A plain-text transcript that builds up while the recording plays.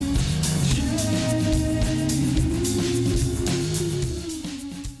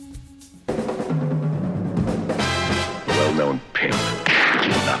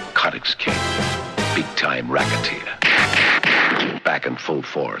centrifugal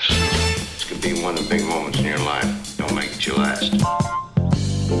force. This could be one of the big moments in your life. Don't make it your last.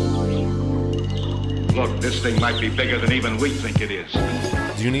 Look, this thing might be bigger than even we think it is.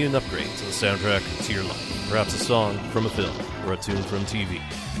 Do you need an upgrade to the soundtrack to your life? Perhaps a song from a film or a tune from TV?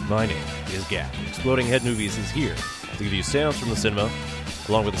 My name is Gap. Exploding Head Movies is here to give you sounds from the cinema,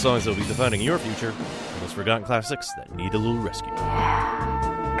 along with the songs that will be defining your future, and those forgotten classics that need a little rescue.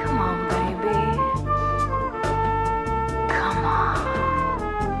 Come on, baby. Come on.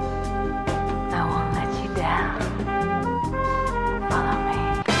 I won't let you down. Follow me.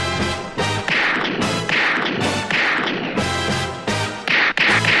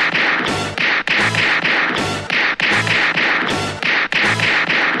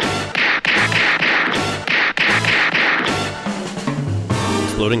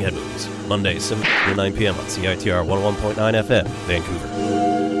 Exploding Head Movies, Monday, 7 to 9 p.m. on CITR 101.9 FM, Vancouver.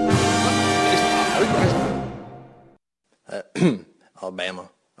 Alabama.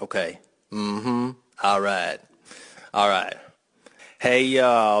 Okay. All right. Hey,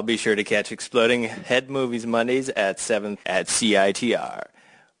 y'all, be sure to catch Exploding Head Movies Mondays at 7 at CITR.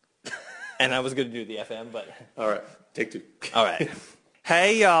 And I was going to do the FM, but... All right. Take two. All right.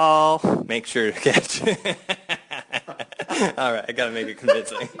 Hey, y'all. Make sure to catch... All right, I got to make it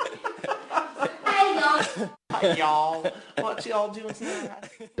convincing. Hey, y'all. Hey, y'all. What y'all doing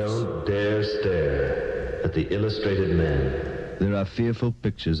tonight? Don't dare stare at the illustrated man. There are fearful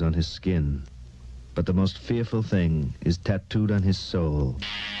pictures on his skin, but the most fearful thing is tattooed on his soul.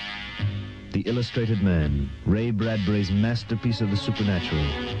 The Illustrated Man, Ray Bradbury's masterpiece of the supernatural,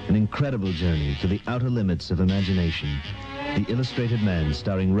 an incredible journey to the outer limits of imagination. The Illustrated Man,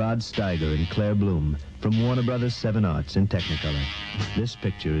 starring Rod Steiger and Claire Bloom, from Warner Brothers 7 Arts in Technicolor. This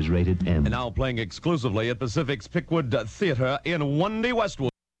picture is rated M. And now playing exclusively at Pacific's Pickwood Theater in Wendy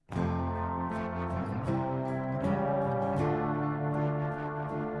Westwood.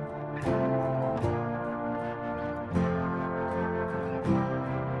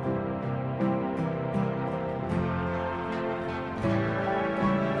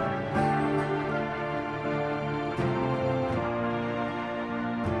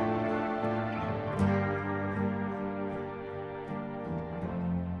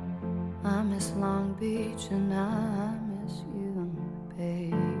 I miss Long Beach and I miss you,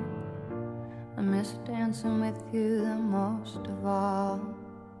 babe. I miss dancing with you the most of all.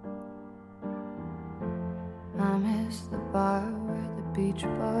 I miss the bar where the Beach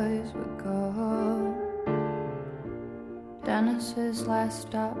Boys would go. Dennis's last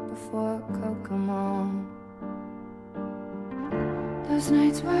stop before Kokomo. Those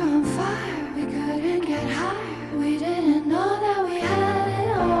nights were on fire, we couldn't get higher. We didn't know that we had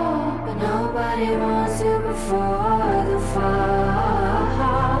it all, but nobody wants you before the fall.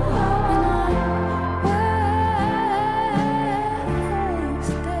 And I'm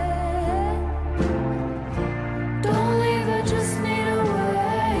wasted. Don't leave, I just need a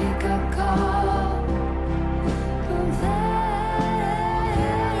wake-up call. I'm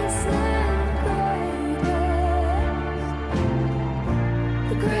facing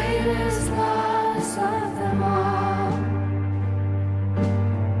the greatest loss of them all.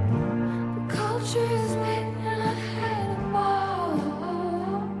 The culture is late and I had a ball.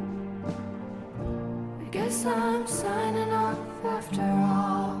 I guess I'm signing off after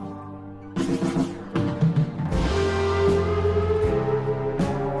all.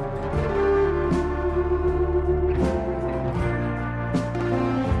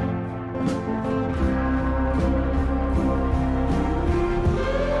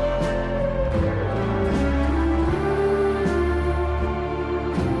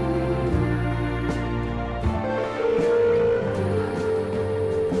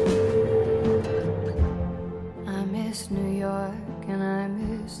 I miss New York and I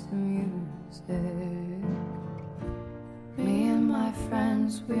miss the music. Me and my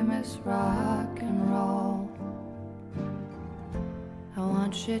friends, we miss rock and roll. I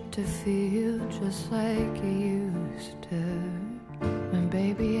want shit to feel just like it used to. When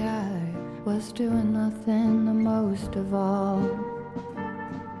baby I was doing nothing the most of all.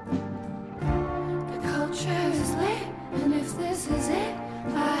 The culture is late, and if this is it,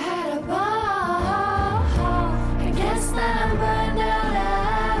 I had a ball. I guess that I'm burned out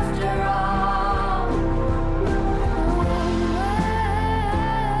after all.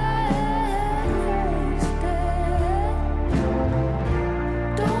 I'm wasted.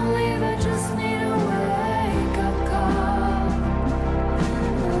 Don't leave, I just need a wake-up call.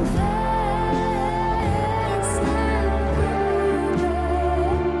 I'm facing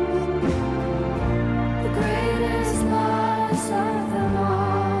the greatest loss of them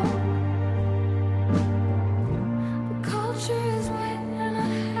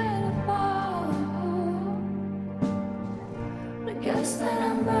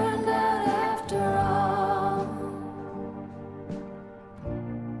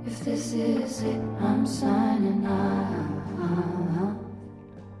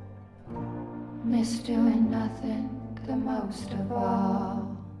miss doing nothing the most of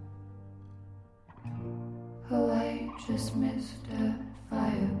all. Oh, I just missed a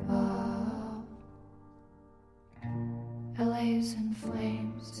fireball. LA's in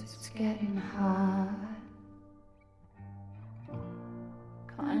flames, it's getting hot.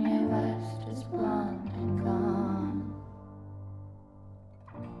 Kanye West is blonde and gone.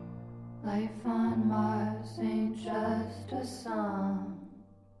 Life on Mars ain't just a song.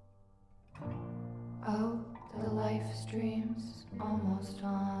 Oh, the life stream's almost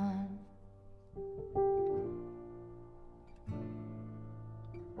on.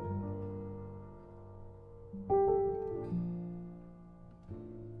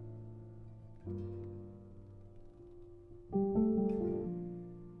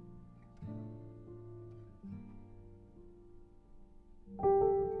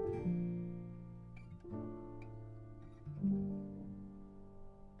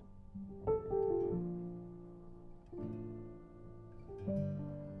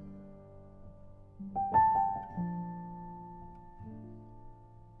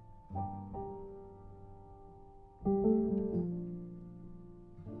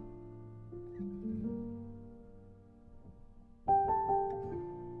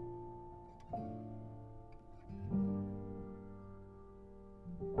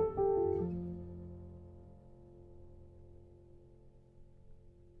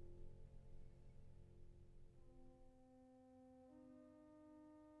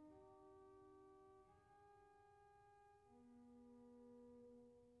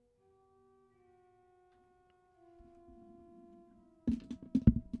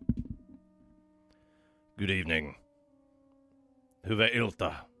 Good evening. Hyvää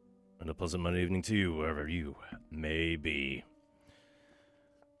ilta, and a pleasant Monday evening to you, wherever you may be.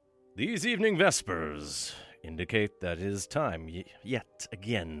 These evening vespers indicate that it is time yet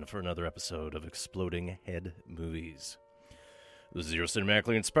again for another episode of Exploding Head Movies. This is your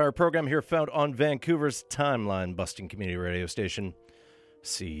cinematically inspired program here found on Vancouver's timeline-busting community radio station,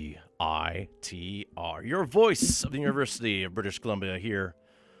 CITR, your voice of the University of British Columbia here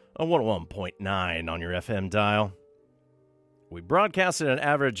on 101.9 on your FM dial. We broadcast at an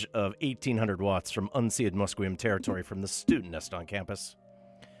average of 1,800 watts from unceded Musqueam territory from the student nest on campus.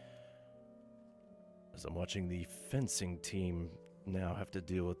 As I'm watching the fencing team now have to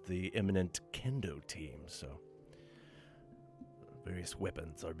deal with the imminent kendo team, so various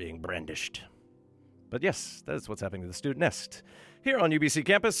weapons are being brandished. But yes, that is what's happening to the student nest here on UBC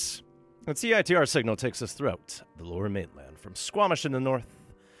campus. And CITR signal takes us throughout the lower mainland, from Squamish in the north,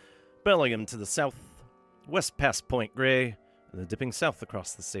 Bellingham to the south, west past Point Grey, and then dipping south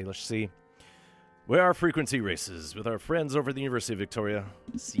across the Salish Sea, where our frequency races with our friends over at the University of Victoria,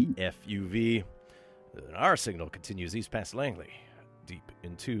 CFUV. And our signal continues east past Langley, deep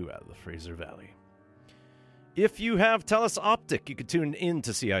into the Fraser Valley. If you have TELUS Optic, you can tune in to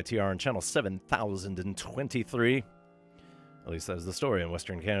CITR on channel 7023. At least that is the story in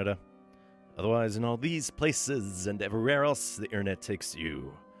Western Canada. Otherwise, in all these places and everywhere else the internet takes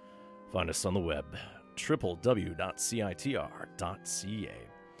you, find us on the web, www.citr.ca.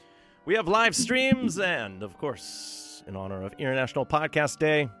 We have live streams, and, of course, in honor of International Podcast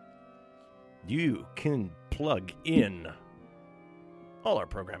Day, you can plug in all our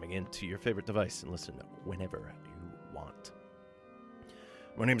programming into your favorite device and listen whenever you want.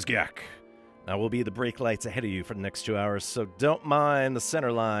 My name's Gak. I will be the brake lights ahead of you for the next 2 hours, so don't mind the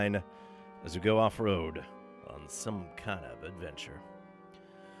center line as we go off-road on some kind of adventure.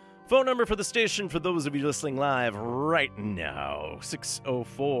 Phone number for the station for those of you listening live right now,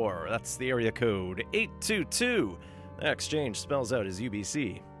 604. That's the area code, 822. That exchange spells out as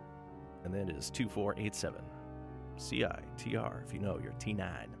UBC. And then it is 2487. CITR, if you know your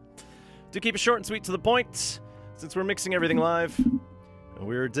T9. To keep it short and sweet to the point, since we're mixing everything live,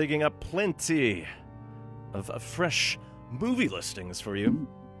 we're digging up plenty of fresh movie listings for you.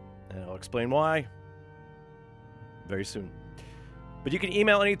 And I'll explain why very soon. But you can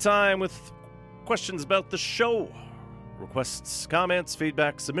email anytime with questions about the show, requests, comments,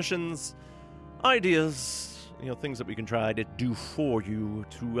 feedback, submissions, ideas, things that we can try to do for you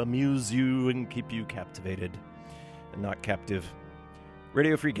to amuse you and keep you captivated and not captive.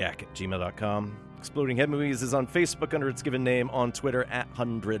 RadioFreeGak@gmail.com. Exploding Head Movies is on Facebook under its given name, on Twitter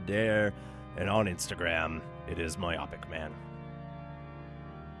 @100dare, and on Instagram, it is Myopic Man.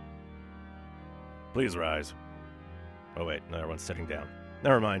 Please rise. Oh wait, no, everyone's sitting down.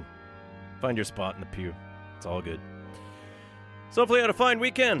 Never mind. Find your spot in the pew. It's all good. So hopefully you had a fine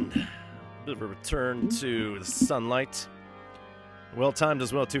weekend. A bit of a return to the sunlight. Well timed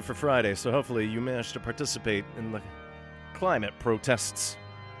as well too for Friday, so hopefully you managed to participate in the climate protests.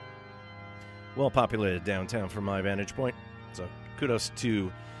 well-populated downtown from my vantage point. So kudos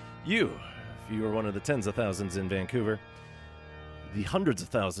to you if you are one of the tens of thousands in Vancouver, the hundreds of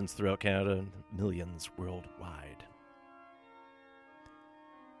thousands throughout Canada, and millions worldwide.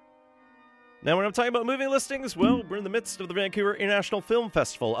 Now, when I'm talking about movie listings, well, we're in the midst of the Vancouver International Film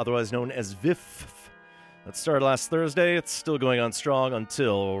Festival, otherwise known as VIFF. That started last Thursday. It's still going on strong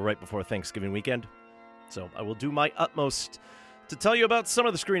until right before Thanksgiving weekend. So I will do my utmost to tell you about some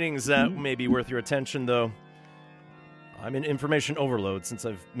of the screenings that may be worth your attention, though I'm in information overload since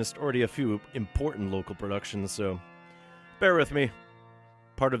I've missed already a few important local productions, so bear with me.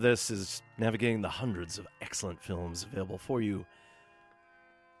 Part of this is navigating the hundreds of excellent films available for you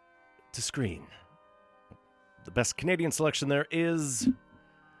to screen. The best Canadian selection there is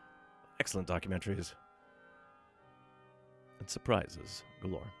excellent documentaries and surprises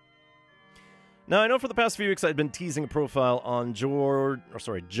galore. Now, I know for the past few weeks I'd been teasing a profile on John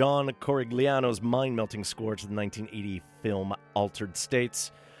Corigliano's mind-melting score to the 1980 film Altered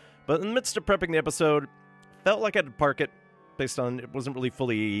States, but in the midst of prepping the episode, felt like I had to park it based on it wasn't really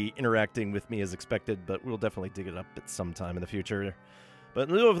fully interacting with me as expected, but we'll definitely dig it up at some time in the future. But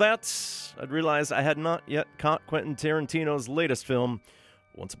in lieu of that, I'd realized I had not yet caught Quentin Tarantino's latest film,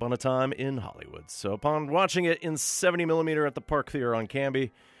 Once Upon a Time in Hollywood. So upon watching it in 70mm at the Park Theater on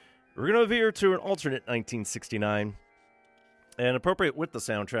Cambie, we're going to veer to an alternate 1969. And appropriate with the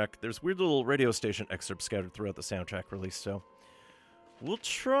soundtrack, there's weird little radio station excerpts scattered throughout the soundtrack release, so we'll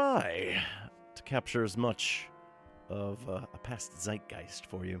try to capture as much of a past zeitgeist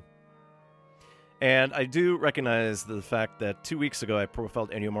for you. And I do recognize the fact that 2 weeks ago I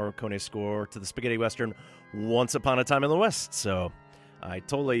profiled Ennio Morricone's score to the spaghetti western Once Upon a Time in the West, so I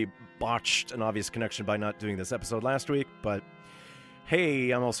totally botched an obvious connection by not doing this episode last week, but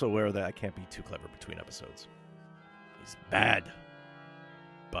hey, I'm also aware that I can't be too clever between episodes. It's bad,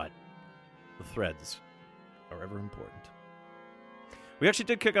 but the threads are ever important. We actually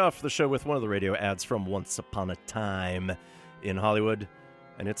did kick off the show with one of the radio ads from Once Upon a Time in Hollywood,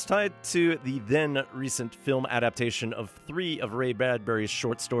 and it's tied to the then recent film adaptation of 3 of Ray Bradbury's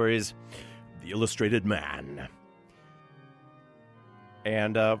short stories, The Illustrated Man.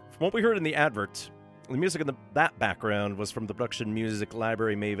 And from what we heard in the advert, the music in that background was from the production music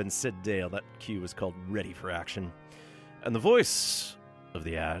library maven Sid Dale. That cue was called Ready for Action. And the voice of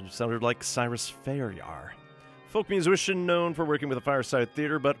the ad sounded like Cyrus Fayard, folk musician known for working with the Fireside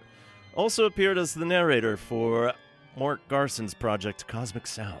Theater, but also appeared as the narrator for Mark Garson's project Cosmic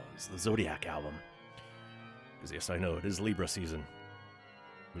Sounds, the Zodiac album. Because yes, I know, it is Libra season,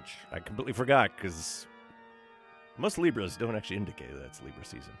 which I completely forgot, because most Libras don't actually indicate that it's Libra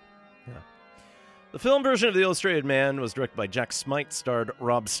season. Yeah. The film version of The Illustrated Man was directed by Jack Smite, starred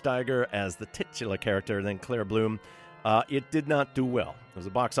Rob Steiger as the titular character, and then Claire Bloom. It did not do well. It was a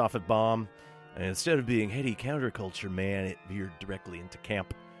box office bomb, and instead of being heady counterculture, man, it veered directly into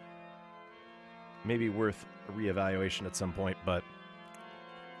camp. Maybe worth a reevaluation at some point, but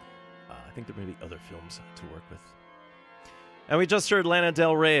I think there may be other films to work with. And we just heard Lana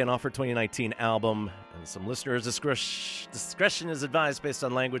Del Rey, an Offer 2019 album, and some listeners' discretion is advised based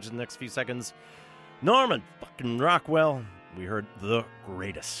on language in the next few seconds. Norman fucking Rockwell, we heard The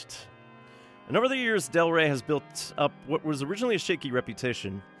Greatest. And over the years, Del Rey has built up what was originally a shaky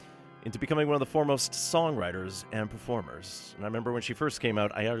reputation into becoming one of the foremost songwriters and performers. And I remember when she first came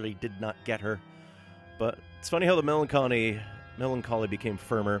out, I utterly did not get her. But it's funny how the melancholy became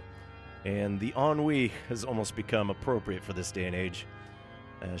firmer, and the ennui has almost become appropriate for this day and age.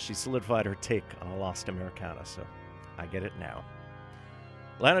 She solidified her take on a lost Americana, so I get it now.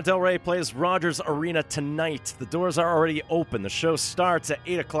 Lana Del Rey plays Rogers Arena tonight. The doors are already open. The show starts at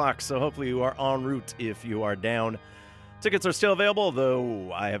 8 o'clock, so hopefully you are en route if you are down. Tickets are still available,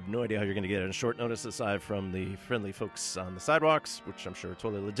 though I have no idea how you're going to get it on short notice, aside from the friendly folks on the sidewalks, which I'm sure are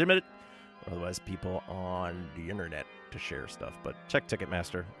totally legitimate, or otherwise people on the internet to share stuff. But check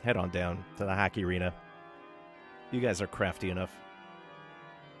Ticketmaster. Head on down to the hockey arena. You guys are crafty enough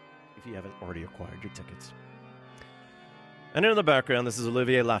if you haven't already acquired your tickets. And in the background, this is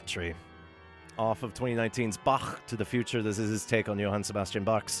Olivier Latry, off of 2019's Bach to the Future. This is his take on Johann Sebastian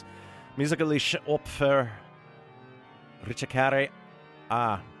Bach's Musikalische Opfer Ricercare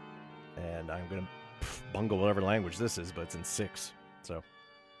A. And I'm going to bungle whatever language this is, but it's in 6. So,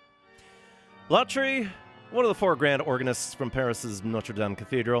 Latry, one of the 4 grand organists from Paris's Notre Dame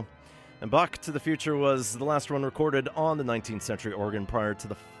Cathedral. And Bach to the Future was the last one recorded on the 19th century organ prior to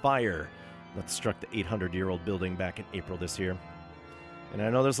the fire that struck the 800-year-old building back in April this year. And I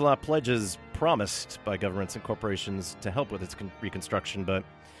know there's a lot of pledges promised by governments and corporations to help with its reconstruction, but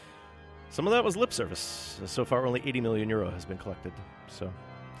some of that was lip service. So far, only €80 million has been collected. So,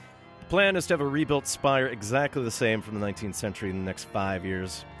 plan is to have a rebuilt spire exactly the same from the 19th century in the next 5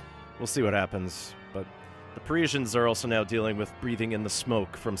 years. We'll see what happens, but the Parisians are also now dealing with breathing in the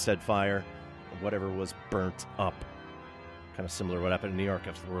smoke from said fire of whatever was burnt up. Kind of similar to what happened in New York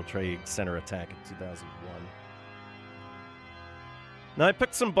after the World Trade Center attack in 2001. Now, I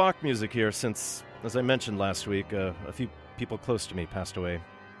picked some Bach music here since, as I mentioned last week, a few people close to me passed away.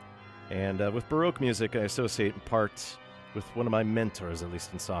 And with Baroque music, I associate in part with one of my mentors, at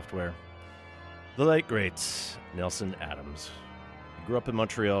least in software, the late, great Nelson Adams. He grew up in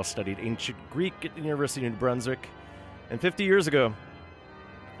Montreal, studied ancient Greek at the University of New Brunswick, and 50 years ago,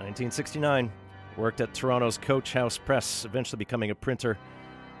 1969, worked at Toronto's Coach House Press, eventually becoming a printer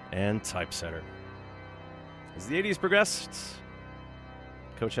and typesetter. As the 80s progressed,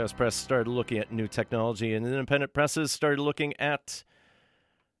 Coach House Press started looking at new technology, and independent presses started looking at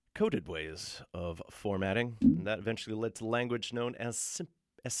coded ways of formatting. And that eventually led to language known as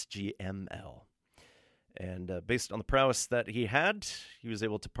SGML. And based on the prowess that he had, he was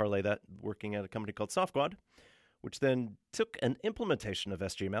able to parlay that working at a company called Softquad, which then took an implementation of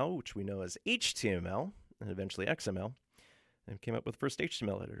SGML, which we know as HTML, and eventually XML, and came up with the first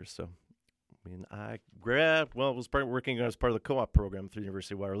HTML editors. So I was working as part of the co-op program through the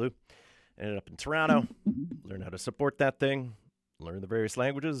University of Waterloo. Ended up in Toronto, learned how to support that thing, learned the various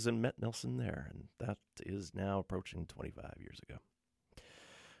languages, and met Nelson there. And that is now approaching 25 years ago.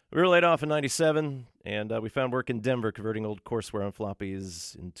 We were laid off in 97, and we found work in Denver converting old courseware on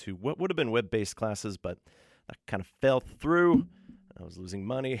floppies into what would have been web-based classes, but that kind of fell through. I was losing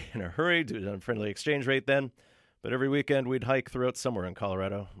money in a hurry due to an unfriendly exchange rate then. But every weekend we'd hike throughout somewhere in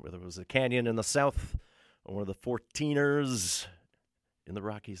Colorado, whether it was a canyon in the south or one of the 14ers in the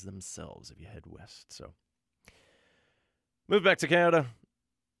Rockies themselves if you head west. So, moved back to Canada.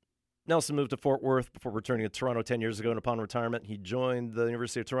 Nelson moved to Fort Worth before returning to Toronto 10 years ago, and upon retirement, he joined the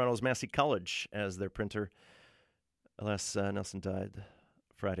University of Toronto's Massey College as their printer. Alas, Nelson died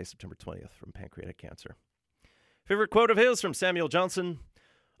Friday, September 20th from pancreatic cancer. Favorite quote of his from Samuel Johnson: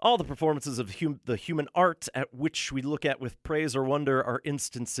 "All the performances of the human art at which we look at with praise or wonder are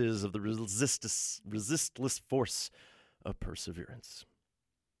instances of the resistless force of perseverance."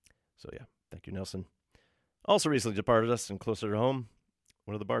 So yeah, thank you, Nelson. Also recently departed us and closer to home,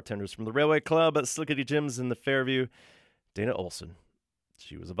 one of the bartenders from the Railway Club at Slickety Jim's in the Fairview, Dana Olson.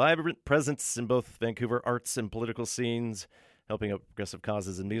 She was a vibrant presence in both Vancouver arts and political scenes, helping out progressive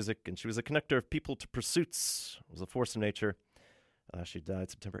causes in music, and she was a connector of people to pursuits, was a force of nature. She died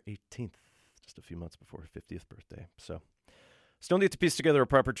September 18th, just a few months before her 50th birthday. So, still need to piece together a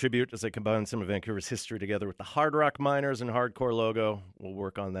proper tribute as I combine some of Vancouver's history together with the hard rock miners and hardcore logo. We'll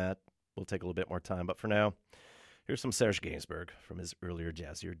work on that. We'll take a little bit more time, but for now, here's some Serge Gainsbourg from his earlier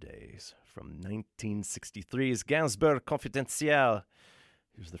jazzier days. From 1963's Gainsbourg Confidentiel,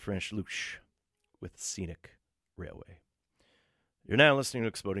 here's the French Louche with Scenic Railway. You're now listening to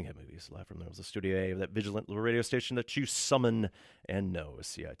Exploding Head Movies, live from the Studio A of that vigilant little radio station that you summon and know is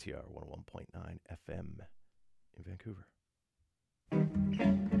CITR 101.9 FM in Vancouver.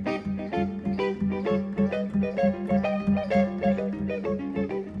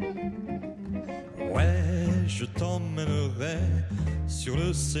 Ouais, je t'emmènerai sur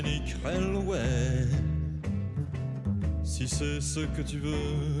le scénic railway, si c'est ce que tu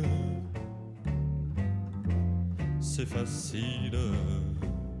veux. C'est facile.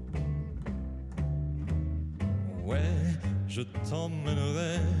 Ouais, je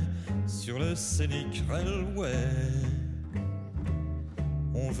t'emmènerai sur le scénic railway.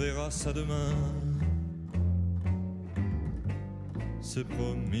 On verra ça demain. C'est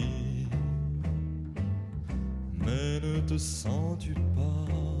promis. Mais ne te sens-tu pas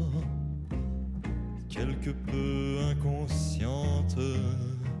quelque peu inconsciente?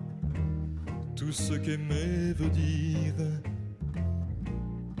 Tout ce qu'aimer veut dire,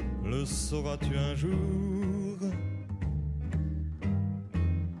 le sauras-tu un jour?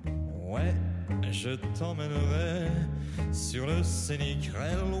 Ouais, je t'emmènerai sur le scénic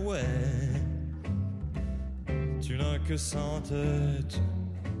railway. Tu n'as que ça en tête,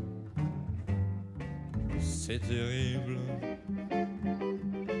 c'est terrible.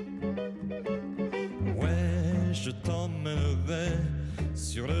 Ouais, je t'emmènerai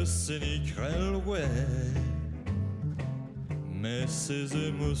sur le scénic railway, mais ces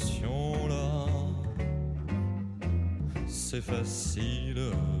émotions-là, c'est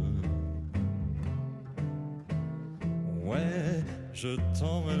facile. Ouais, je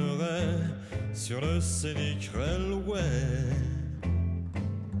t'emmènerai sur le scénic railway,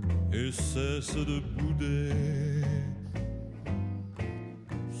 et cesse de bouder,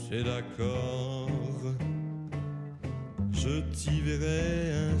 c'est d'accord. Je t'y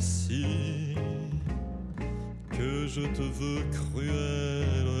verrai ainsi, que je te veux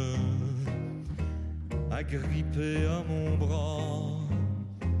cruelle, agrippé à mon bras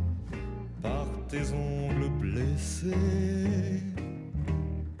par tes ongles blessés.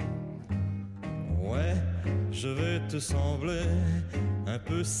 Ouais, je vais te sembler un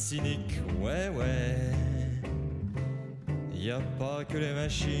peu cynique, ouais, ouais. Y a pas que les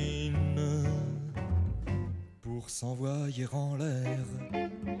machines pour s'envoyer en l'air.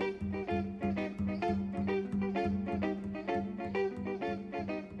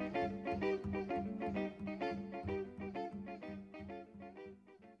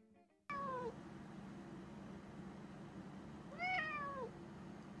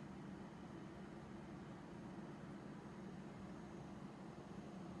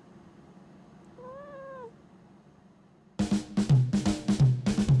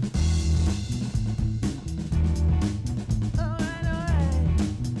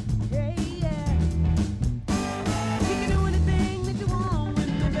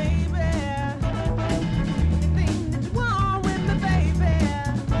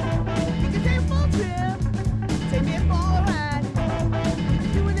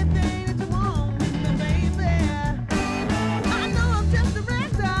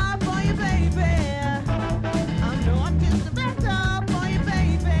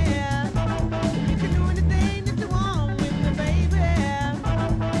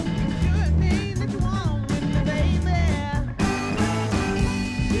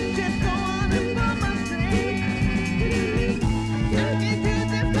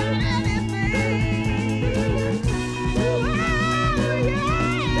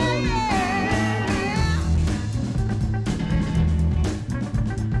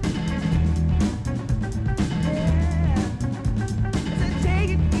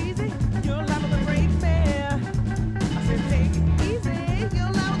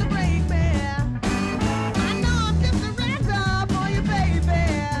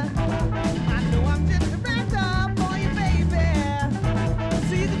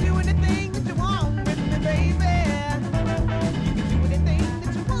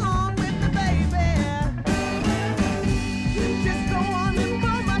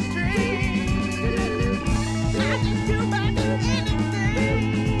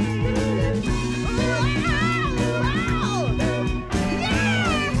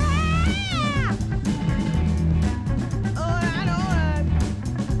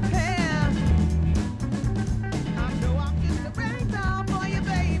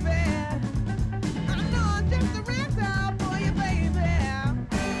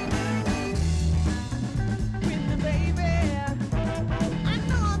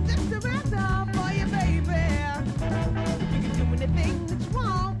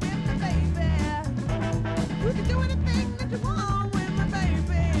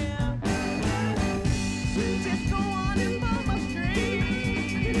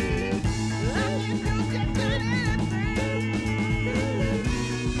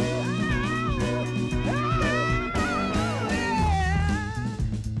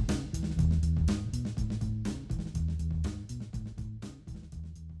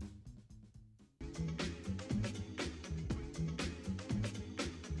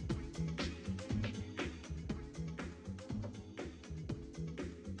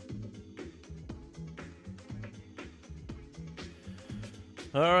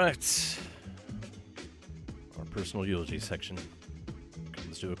 All right. Our personal eulogy section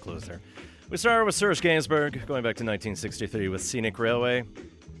comes to a close there. We started with Serge Gainsbourg, going back to 1963 with Scenic Railway.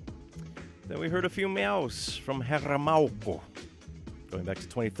 Then we heard a few meows from Herr Mauko, going back to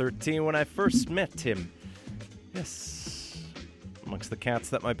 2013 when I first met him. Yes, amongst the cats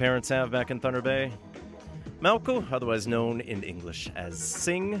that my parents have back in Thunder Bay. Mauko, otherwise known in English as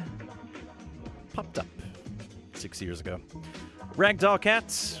Sing, popped up 6 years ago. Ragdoll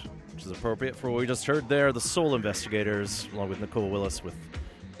Cats, which is appropriate for what we just heard there, the Soul Investigators, along with Nicole Willis with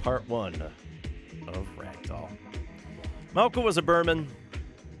part 1 of Ragdoll. Mauko was a Burman,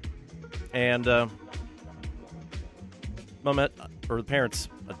 and the parents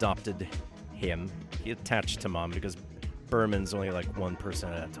adopted him. He attached to Mom because Burman's only like one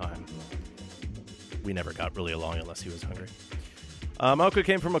person at a time. We never got really along unless he was hungry. Mauko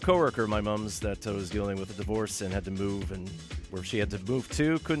came from a coworker of my mom's that was dealing with a divorce and had to move, and where she had to move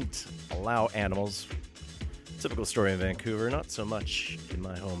to couldn't allow animals. Typical story in Vancouver, not so much in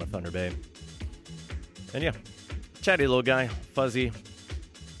my home at Thunder Bay. And yeah, chatty little guy, fuzzy.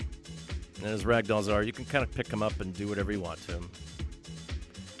 And as ragdolls are, you can kind of pick him up and do whatever you want to him.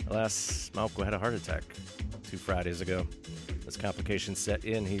 Alas, Mauko had a heart attack 2 Fridays ago. As complications set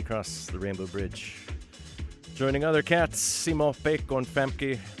in, he crossed the Rainbow Bridge, joining other cats, Simo, Peikko, and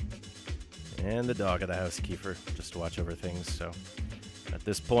Famke, And the dog of the house, Kiefer, just to watch over things. So at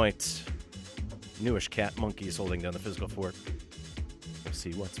this point, newish cat monkey is holding down the physical fort. We'll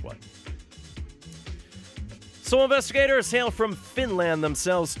see what's what. Soul Investigators hail from Finland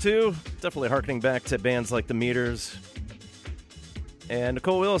themselves, too. Definitely harkening back to bands like The Meters. And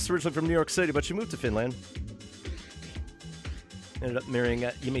Nicole Willis, originally from New York City, but she moved to Finland. Ended up marrying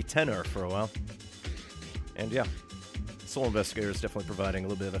Jimmy Tenor for a while. And yeah, Soul Investigators definitely providing a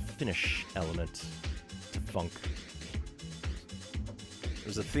little bit of a Finnish element to funk.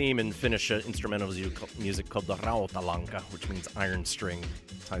 There's a theme in Finnish instrumental music called the rautalanka, which means iron string.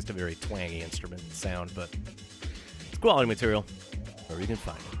 It ties to a very twangy instrument sound, but it's quality material wherever you can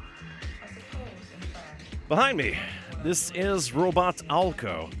find it. Behind me, this is Robot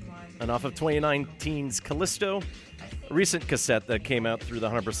Alco, and off of 2019's Callisto, a recent cassette that came out through the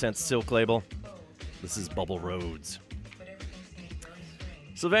 100% Silk label. This is Bubble Roads.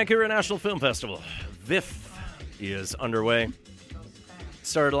 So Vancouver International Film Festival, VIFF, is underway.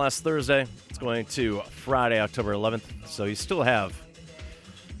 Started last Thursday. It's going to Friday, October 11th. So you still have,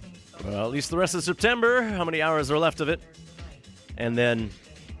 well, at least the rest of September. How many hours are left of it? And then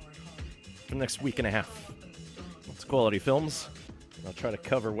for the next week and a half. It's quality films. I'll try to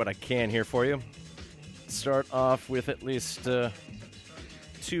cover what I can here for you. Start off with at least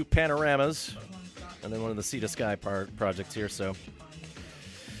 2 panoramas. And then one of the Sea to Sky projects here. So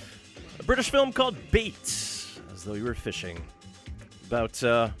a British film called Bait, as though you were fishing. About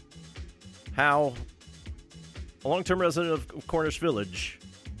how a long-term resident of Cornish Village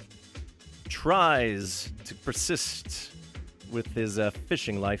tries to persist with his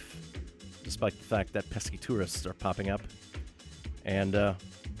fishing life, despite the fact that pesky tourists are popping up, and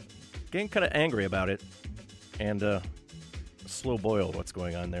getting kind of angry about it, and slow boil what's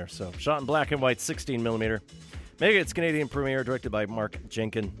going on there. So, shot in black and white, 16mm. Making its Canadian premiere, directed by Mark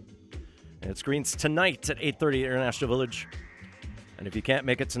Jenkin. And it screens tonight at 8:30 at International Village. And if you can't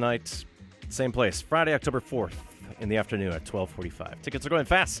make it tonight, same place, Friday, October 4th, in the afternoon at 12:45. Tickets are going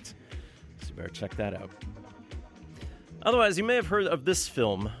fast, so you better check that out. Otherwise, you may have heard of this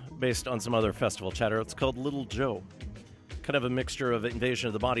film based on some other festival chatter. It's called Little Joe. Kind of a mixture of Invasion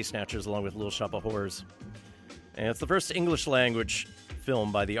of the Body Snatchers along with Little Shop of Horrors. And it's the first English-language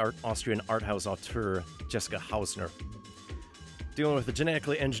film by the Austrian art house auteur Jessica Hausner. Dealing with a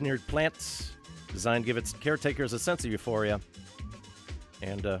genetically engineered plant designed to give its caretakers a sense of euphoria.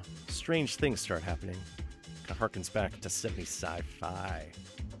 And strange things start happening. Kind of harkens back to 70s sci-fi.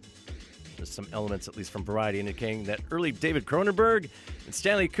 There's some elements, at least from Variety, indicating that early David Cronenberg and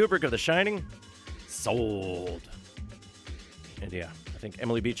Stanley Kubrick of The Shining sold. And yeah, I think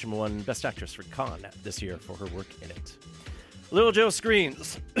Emily Beecham won Best Actress for Cannes this year for her work in it. Little Joe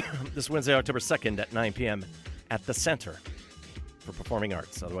screens this Wednesday, October 2nd at 9 p.m. at the Center for Performing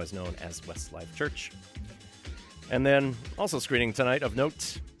Arts, otherwise known as Westlife Church. And then also screening tonight of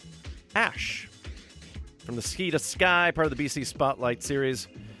note, Ash from the Sea to Sky, part of the BC Spotlight series.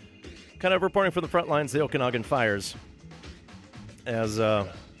 Kind of reporting from the front lines, the Okanagan fires. As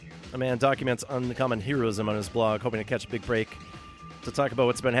a man documents uncommon heroism on his blog, hoping to catch a big break to talk about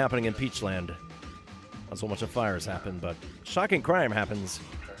what's been happening in Peachland. Not so much of fires happen, but shocking crime happens,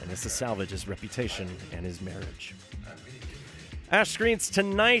 and it's to salvage his reputation and his marriage. Ash screens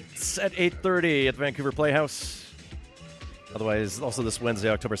tonight at 8:30 at the Vancouver Playhouse. Otherwise, also this Wednesday,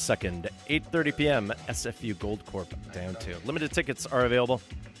 October 2nd, 8:30 p.m., SFU Gold Corp downtown. Limited tickets are available.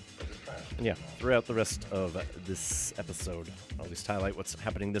 And yeah, throughout the rest of this episode, I'll at least highlight what's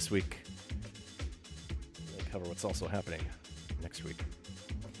happening this week. We'll cover what's also happening next week.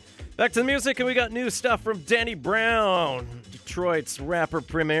 Back to the music, and we got new stuff from Danny Brown, Detroit's rapper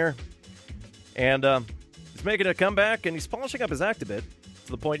premier. And he's making a comeback, and he's polishing up his act a bit,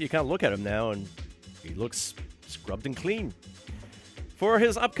 to the point you kind of look at him now, and he looks scrubbed and clean. For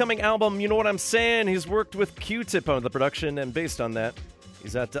his upcoming album, You Know What I'm Saying, he's worked with Q-Tip on the production, and based on that,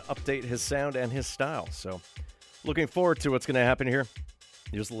 he's had to update his sound and his style. So, looking forward to what's going to happen here.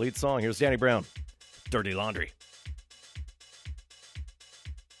 Here's the lead song. Here's Danny Brown, Dirty Laundry.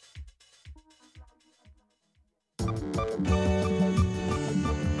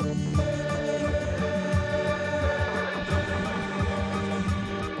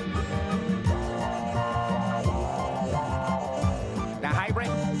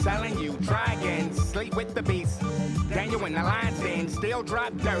 Telling you, try again, sleep with the beast. Then you in the lion's den, still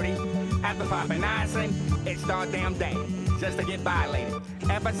drop dirty. After popping icing, it's our damn day, just to get violated.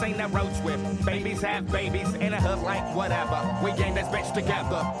 Ever seen that road swift? Babies have babies in a hood like whatever. We gang this bitch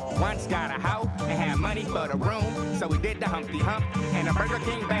together. Once got a hoe and had money for the room, so we did the Humpty Hump in a Burger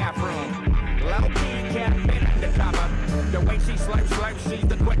King bathroom. Low key kept in the cover. The way she slurps, she's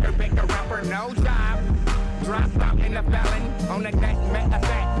the quicker, bigger rapper work, no job. Dropped out in the felon. On the neck, met a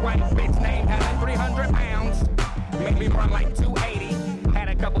fat white bitch named Helen. 300 pounds. Made me run like 280. Had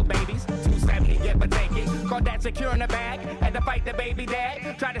a couple babies. 270, give or take it. Caught that secure in the bag. Had to fight the baby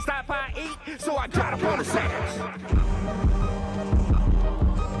dad. Tried to stop how I eat, so I got up on the sandwich.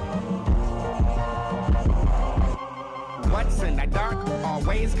 What's in the dark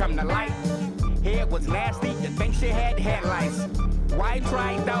always come to light. Hair was nasty, you think she had headlights. Why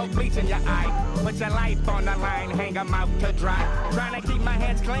try though, bleach in your eye? Put your life on the line, hang 'em out to dry. Trying to keep my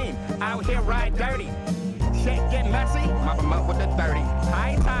hands clean, out here ride dirty. Shit get messy, mop 'em up with the 30.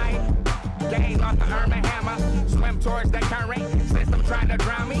 High tide, gang off the Irma hammer. Swim towards the current, system trying to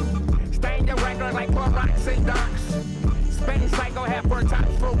drown me. Stain your record like 4 rocks and darks. Spin cycle, half 4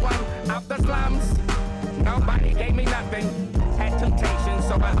 times for one. Out the slums, nobody gave me nothing. Had temptation,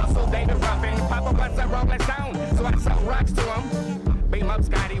 so I hustled David Ruffin. Papa was a Rolling Stone, so I sold rocks to him. Beam up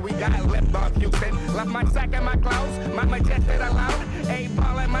Scotty, we got lift off Houston. Left my sack in my clothes, mama just did alone. 8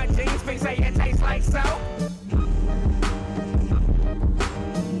 ball in my jeans, feet say it tastes like soap.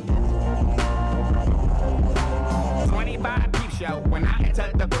 Peep show when I enter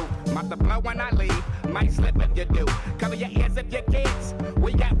the booth. Mop the flow when I leave. Might slip if you do. Cover your ears if you kids.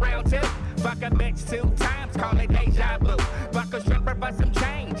 We got round 2. Fuck a bitch 2 times. Call it deja vu. Fuck a stripper for some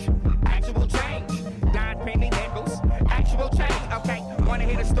change. Actual change. Dime, penny, nickels. Actual change. Okay, wanna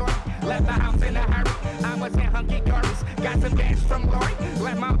hear the story? Left the house in a hurry. I was in hunky dories. Got some gas from Lori.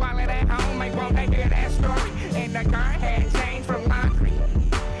 Left my wallet at home. Ain't won't hear that story. In the car had change from laundry.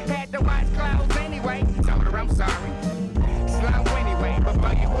 Had to wash clothes anyway. Told her I'm sorry. Slow anyway,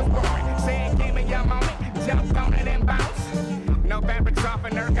 before you was born. Said give me your moment, jumped on it and bounced. No fabric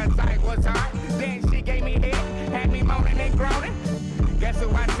softener, cause I was hard. Then she gave me head, had me moaning and groaning. Guess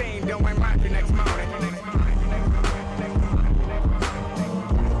who I seen doing laundry next morning?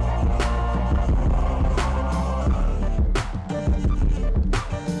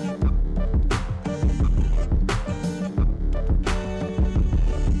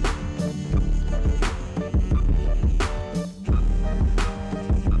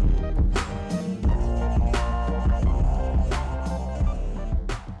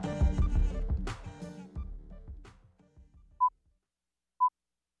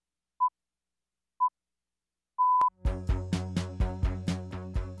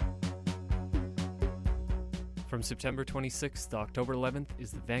 From September 26th to October 11th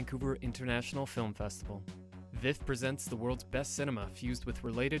is the Vancouver International Film Festival. VIFF presents the world's best cinema fused with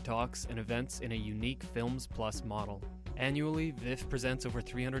related talks and events in a unique Films Plus model. Annually, VIFF presents over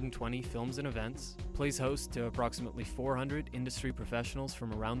 320 films and events, plays host to approximately 400 industry professionals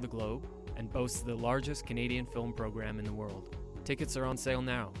from around the globe, and boasts the largest Canadian film program in the world. Tickets are on sale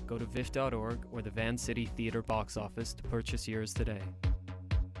now. Go to VIFF.org or the Van City Theatre box office to purchase yours today.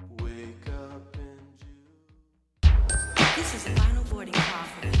 This is the final boarding call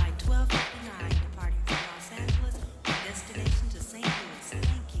for flight 1259, departing from Los Angeles, destination to St. Louis.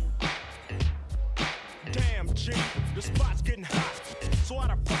 Thank you. Damn, G, the spot's getting hot. So how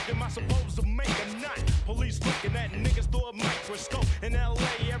the fuck am I supposed to make a knot? Police looking at niggas through a microscope. In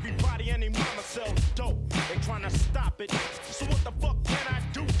LA, everybody and their mama sells dope. They trying to stop it. So what the fuck can I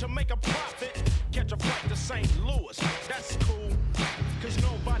do to make a profit? Catch a flight to St. Louis. That's cool, cause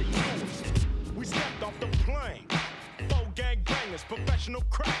nobody knows. We stepped off the plane. Gangbangers, professional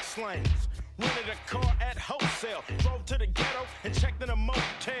crack slangers. Rented a car at wholesale. Drove to the ghetto and checked in a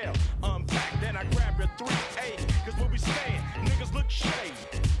motel. Unpacked, then I grabbed a 380. Cause where we staying, niggas look shady.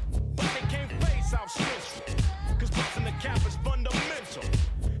 But they can't face South Central. Cause busting the cap is fundamental.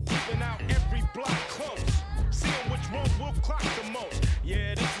 Keeping out every block close. Seeing which one will clock the most.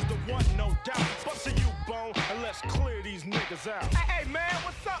 Yeah, this is the one, no doubt. Bust a U-bone and let's clear these niggas out. Hey, man,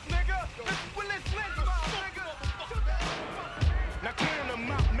 what's up, nigga? Let's nigga. Now clearing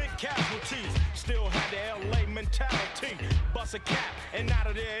them out, mid-casualties. Still had the LA mentality. Bust a cap and out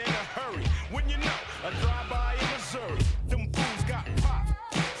of there in a hurry. When you know, a drive-by in Missouri. Them fools got popped.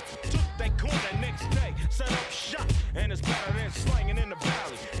 Took they corner next day. Set up shop. And it's better than slanging in the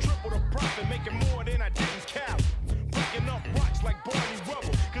valley. Triple the profit, making more than I did in Cali. Breaking up rocks like Barney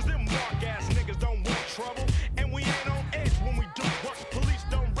Rubble. Cause them mark-ass niggas don't want trouble. And we ain't on edge when we do work. Police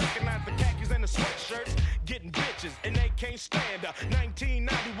don't recognize the khakis and the sweatshirts. Getting bitches and they can't stand her.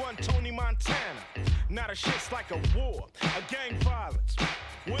 1991 Tony Montana. Now the shit's like a war, a gang violence.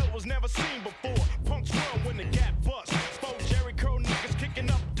 Well, it was never seen before. Punks run when the gap busts. 4 Jerry Curl niggas kicking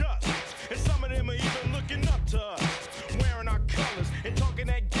up dust. And some of them are even looking up to us. Wearing our colors and talking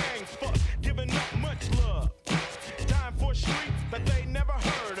that gang fuck. Giving up much love. Dying for a street that they never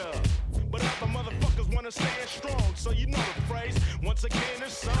heard of. But other motherfuckers wanna stand strong. So you know the phrase, once again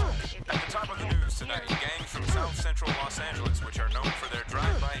it's on. At the top of the news tonight, gangs from South Central Los Angeles, which are known for their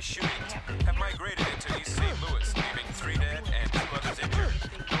drive-by shootings, have migrated into East St. Louis, leaving 3 dead and 2 others injured.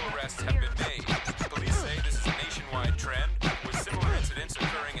 No arrests have been made. Police say this is a nationwide trend, with similar incidents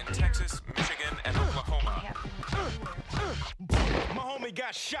occurring in Texas, Michigan, and Oklahoma. My homie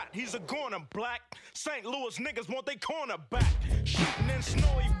got shot, he's a goner, black. St. Louis niggas want they corner back. Shooting in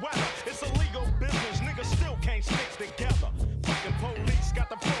snowy weather, it's illegal business, niggas still can't stick together. Fucking police got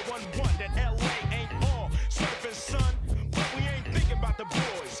the 411 that LA ain't all surfing, son. But we ain't thinking about the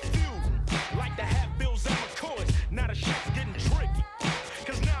boys. Feuding like the Hatfields and McCoys. Now the shit's getting tricky,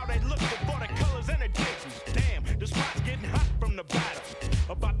 cause now they looking for the colors and the dickies. Damn, the spot's getting hot from the battle.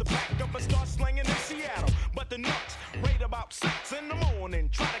 About to back up and start slinging in Seattle. But the nuts raid about 6 in the morning.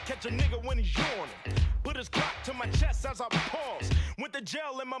 Try to catch a nigga when he's yawning. Put his clock to my chest as I pause. Went to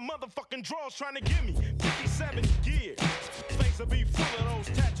jail in my motherfucking drawers trying to give me 57 years. Face will be full of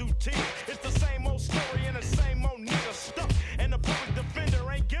those tattoo tears. It's the same old story and the same old nigga stuck. And the public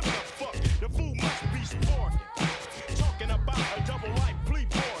defender ain't giving a fuck. The fool must be sporking. Talking about a double life plea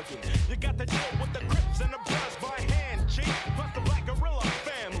bargain. You got to deal with the Crips and the Bloods by hand, G. Plus the Black Gorilla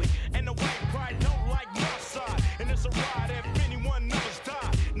family. And the white pride don't like my side. And it's a ride if anyone others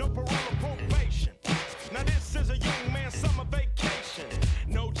die. No parole or probation. Now this is a young man's summer vacation.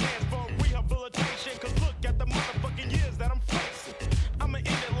 No chance for rehabilitation. Cause look at the motherfucking years that I'm facing. I'ma end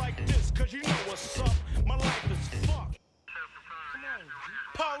it like this cause you know what's up. My life is fucked.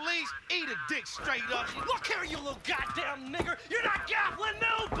 Police, eat a dick straight up. Look here, you little goddamn nigger. You're not gaffling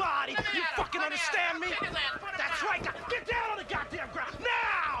nobody. You fucking understand me? That's right. Get down on the goddamn ground.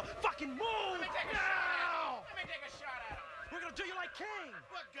 Now! Fucking move! Now! Let me take a shot at him. We're gonna do you like King.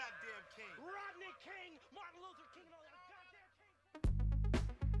 What goddamn king? Rodney King, Martin Luther King, and all that goddamn King.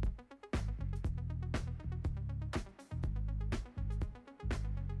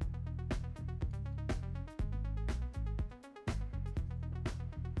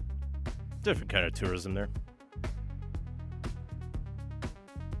 Different kind of tourism there.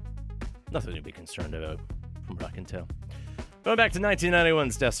 Nothing to be concerned about, from what I can tell. Going back to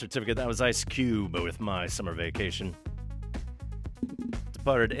 1991's death certificate, that was Ice Cube with My Summer Vacation.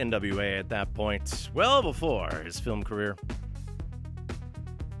 Departed NWA at that point, well before his film career.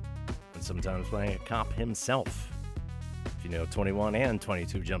 And sometimes playing a cop himself. If you know 21 and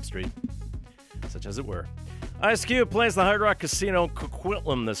 22 Jump Street, such as it were. Ice Cube plays the Hard Rock Casino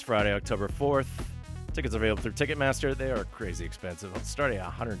Coquitlam this Friday, October 4th. Tickets are available through Ticketmaster. They are crazy expensive. Starting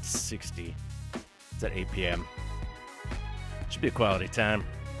at $160. It's at 8 p.m. Should be a quality time.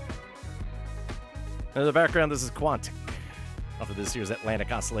 In the background, this is Quantic, off of this year's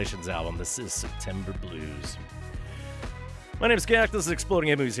Atlantic Oscillations album. This is September Blues. My name is Gak. This is Exploding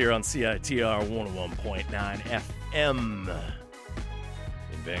Head Movies here on CITR 101.9 FM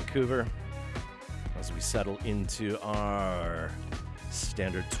in Vancouver. As we settle into our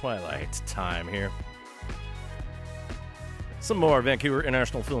standard twilight time here. Some more Vancouver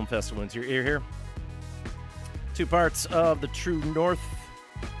International Film Festival into your ear here. 2 parts of the True North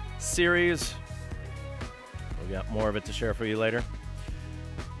series. We got more of it to share for you later.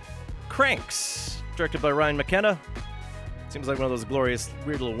 Cranks, directed by Ryan McKenna. Seems like one of those glorious,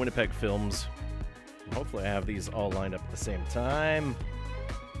 weird little Winnipeg films. Hopefully I have these all lined up at the same time.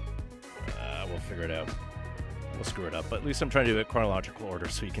 We'll figure it out. We'll screw it up, but at least I'm trying to do it in chronological order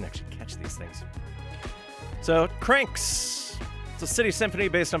so you can actually catch these things. So, Cranks. It's a city symphony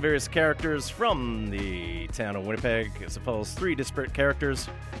based on various characters from the town of Winnipeg. As it follows 3 disparate characters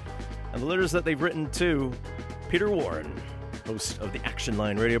and the letters that they've written to Peter Warren, host of the Action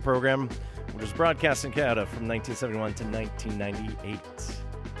Line radio program, which was broadcast in Canada from 1971 to 1998.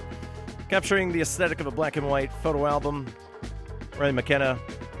 Capturing the aesthetic of a black and white photo album, Ryan McKenna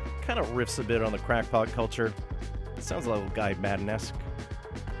kind of riffs a bit on the crackpot culture. It sounds a little Guy Madden-esque.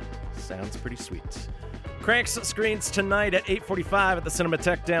 Sounds pretty sweet. Cranks screens tonight at 8:45 at the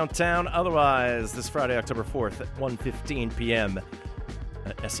Cinematheque downtown. Otherwise, this Friday, October 4th at 1:15 p.m.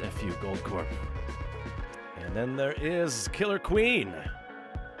 at SFU Gold Corp. And then there is Killer Queen.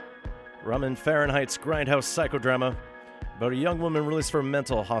 Ramin Fahrenheit's grindhouse psychodrama about a young woman released from a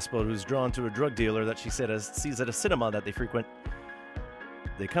mental hospital who's drawn to a drug dealer that she sees at a cinema that they frequent.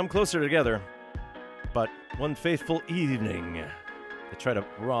 They come closer together, but one faithful evening, they try to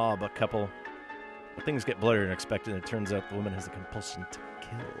rob a couple, but things get bloodier than expected, and it turns out the woman has a compulsion to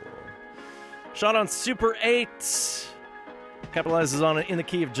kill. Shot on Super 8, capitalizes on it in the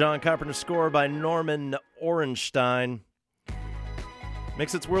key of John Carpenter's score by Norman Orenstein.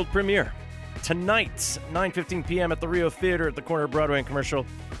 Makes its world premiere tonight, 9:15 p.m. at the Rio Theater at the corner of Broadway and Commercial.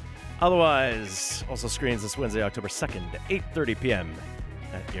 Otherwise, also screens this Wednesday, October 2nd, 8:30 p.m.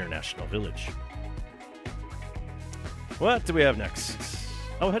 at International Village. What do we have next?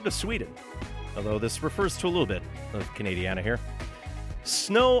 I'll head to Sweden, although this refers to a little bit of Canadiana here.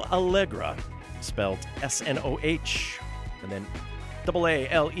 Snow Allegra, spelled S-N-O-H, and then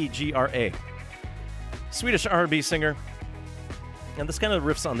A-A-L-E-G-R-A. Swedish R&B singer. And this kind of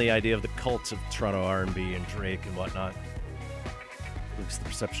riffs on the idea of the cult of Toronto R&B and Drake and whatnot. At least the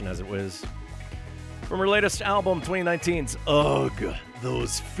perception as it was. From her latest album, 2019's Ugh,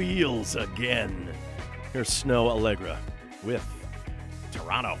 Those Feels Again. Here's Snow Allegra with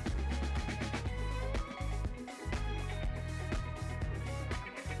Toronto.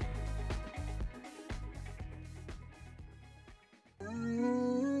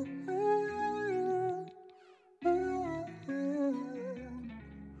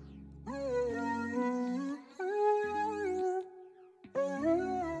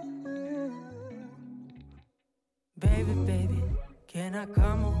 Baby, baby, can I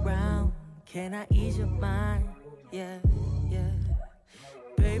come around? Can I ease your mind? Yeah, yeah.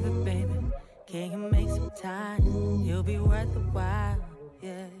 Baby, baby, can you make some time? You'll be worth the while.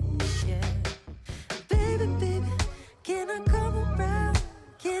 Yeah, yeah. Baby, baby, can I come around?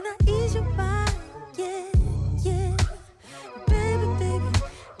 Can I ease your mind? Yeah, yeah. Baby, baby,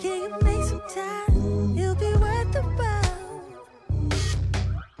 can you make some time? You'll be worth the while.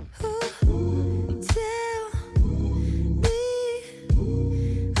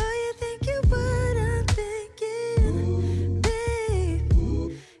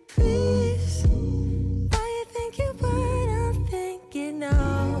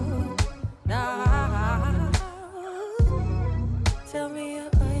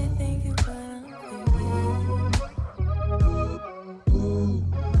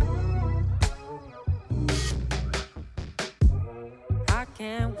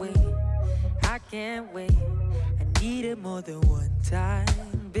 Can't wait, I need it more than one time,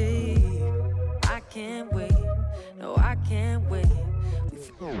 babe. I can't wait, no, I can't wait. We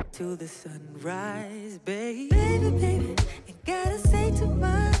flow to the sunrise, babe. Baby, baby, ain't gotta say too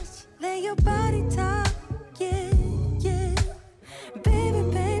much. Let your body talk, yeah, yeah.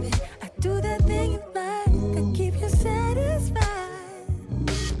 Baby, baby, I do that thing you like. I keep you satisfied.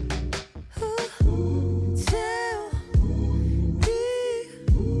 Ooh, tell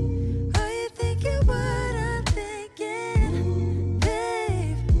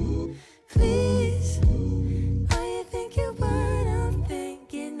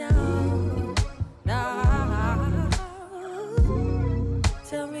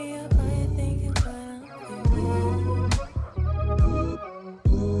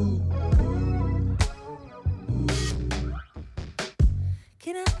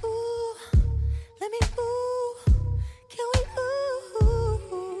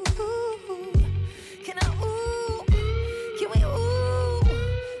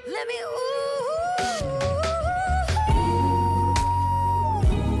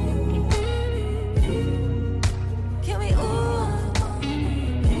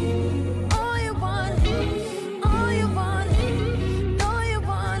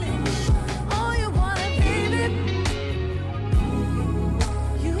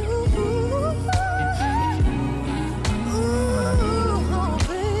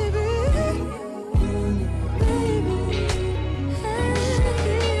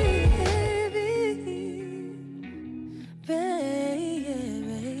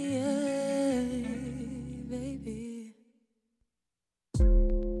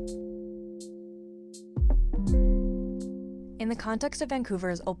In the context of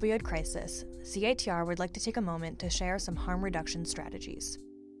Vancouver's opioid crisis, CITR would like to take a moment to share some harm reduction strategies.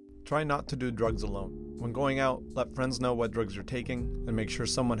 Try not to do drugs alone. When going out, let friends know what drugs you're taking and make sure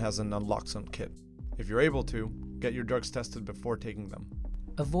someone has a naloxone kit. If you're able to, get your drugs tested before taking them.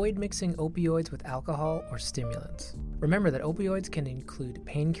 Avoid mixing opioids with alcohol or stimulants. Remember that opioids can include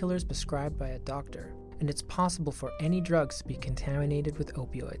painkillers prescribed by a doctor, and it's possible for any drugs to be contaminated with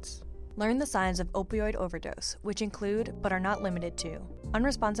opioids. Learn the signs of opioid overdose, which include, but are not limited to,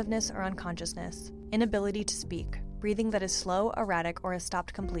 unresponsiveness or unconsciousness, inability to speak, breathing that is slow, erratic, or has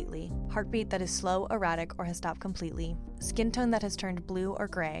stopped completely, heartbeat that is slow, erratic, or has stopped completely, skin tone that has turned blue or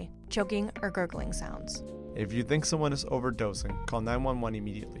gray, choking or gurgling sounds. If you think someone is overdosing, call 911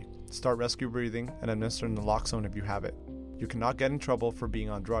 immediately. Start rescue breathing and administer naloxone if you have it. You cannot get in trouble for being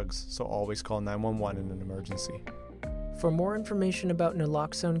on drugs, so always call 911 in an emergency. For more information about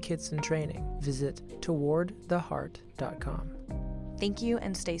naloxone kits and training, visit towardtheheart.com. Thank you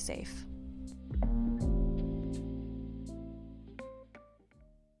and stay safe.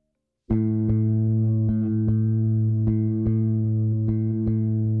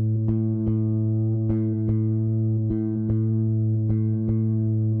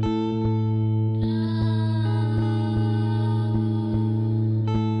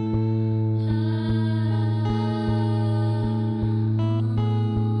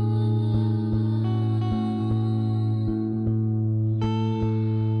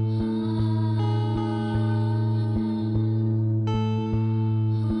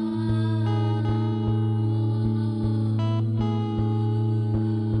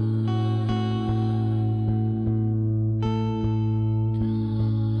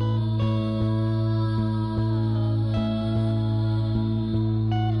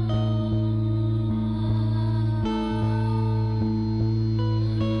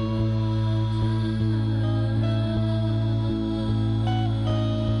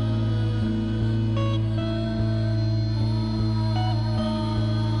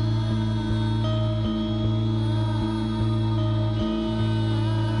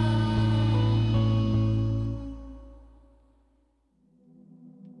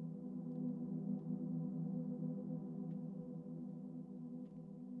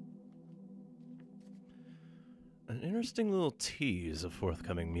 an interesting little tease of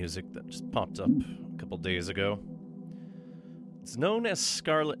forthcoming music that just popped up a couple days ago. It's known as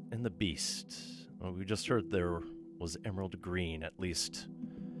Scarlet and the Beast. Well, we just heard there was Emerald Green, at least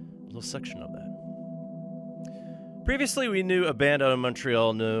a little section of that. Previously, we knew a band out of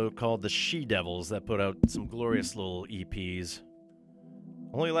Montreal called the She Devils that put out some glorious little EPs.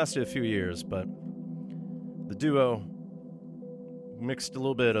 Only lasted a few years, but the duo mixed a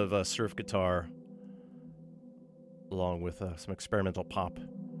little bit of surf guitar along with some experimental pop.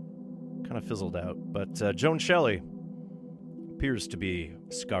 Kind of fizzled out. But Joan Shelley appears to be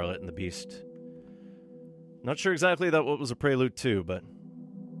Scarlet and the Beast. Not sure exactly what was a prelude to, but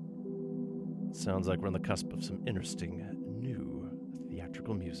sounds like we're on the cusp of some interesting new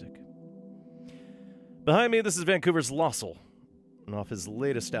theatrical music. Behind me, this is Vancouver's Lossel, and off his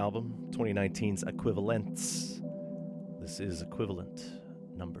latest album, 2019's Equivalents. This is Equivalent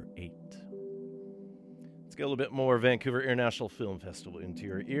number 8. Let's get a little bit more Vancouver International Film Festival into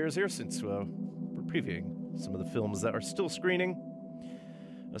your ears here, since we're previewing some of the films that are still screening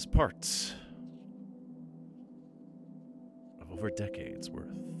as parts of over decades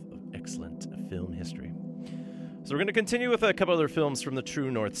worth of excellent film history. So we're going to continue with a couple other films from the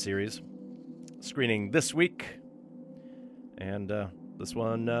True North series, screening this week, and this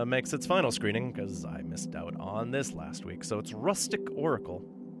one makes its final screening because I missed out on this last week. So it's Rustic Oracle,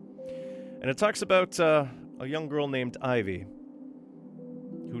 and it talks about a young girl named Ivy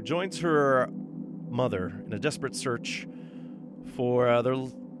who joins her mother in a desperate search for their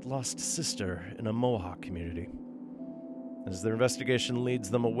lost sister in a Mohawk community. As their investigation leads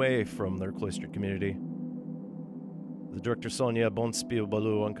them away from their cloistered community, the director Sonia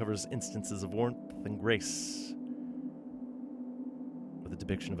Bonspiel-Balou uncovers instances of warmth and grace with a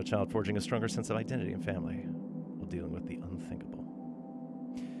depiction of a child forging a stronger sense of identity and family while dealing with the unthinkable.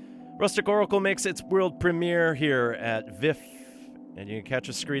 Rustic Oracle makes its world premiere here at VIFF, and you can catch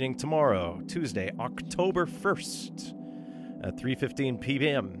a screening tomorrow, Tuesday, October 1st at 3:15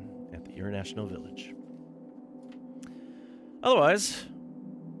 p.m. at the International Village. Otherwise,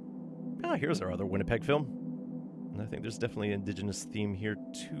 here's our other Winnipeg film. And I think there's definitely an Indigenous theme here,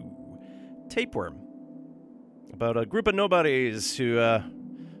 too. Tapeworm. About a group of nobodies who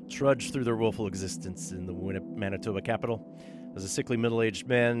trudge through their woeful existence in the Manitoba capital. As a sickly middle-aged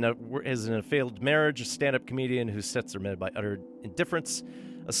man is in a failed marriage, a stand-up comedian who sets their men by utter indifference,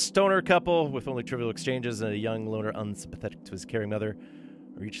 a stoner couple with only trivial exchanges, and a young loner unsympathetic to his caring mother,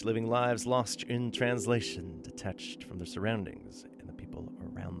 are each living lives lost in translation, detached from their surroundings and the people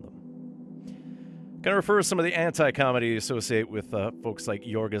around them. Kind of refers some of the anti-comedy you associate with folks like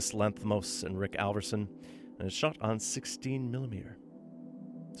Yorgos Lanthimos and Rick Alverson, and it's shot on 16mm.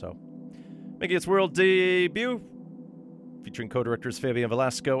 So, making its world debut, featuring co-directors Fabian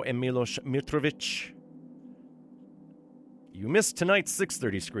Velasco and Milos Mitrovic. You missed tonight's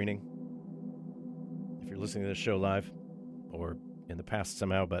 6:30 screening, if you're listening to this show live, or in the past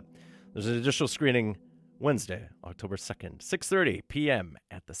somehow, but there's an additional screening Wednesday, October 2nd, 6:30 p.m.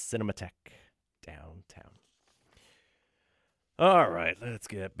 at the Cinematheque downtown. All right, let's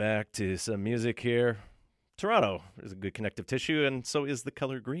get back to some music here. Toronto is a good connective tissue, and so is the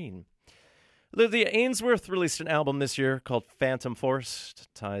color green. Lydia Ainsworth released an album this year called Phantom Force. It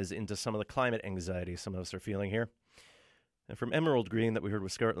ties into some of the climate anxiety some of us are feeling here. And from Emerald Green that we heard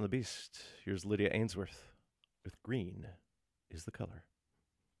with Scarlet and the Beast, here's Lydia Ainsworth with Green is the Color.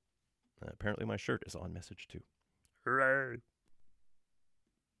 Apparently my shirt is on message too. Hooray!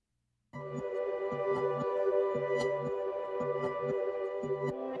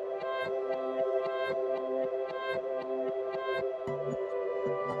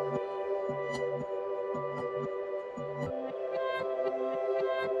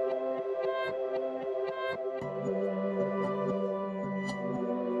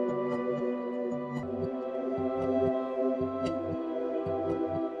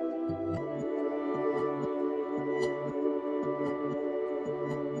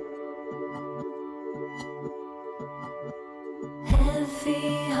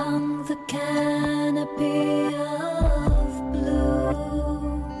 Heavy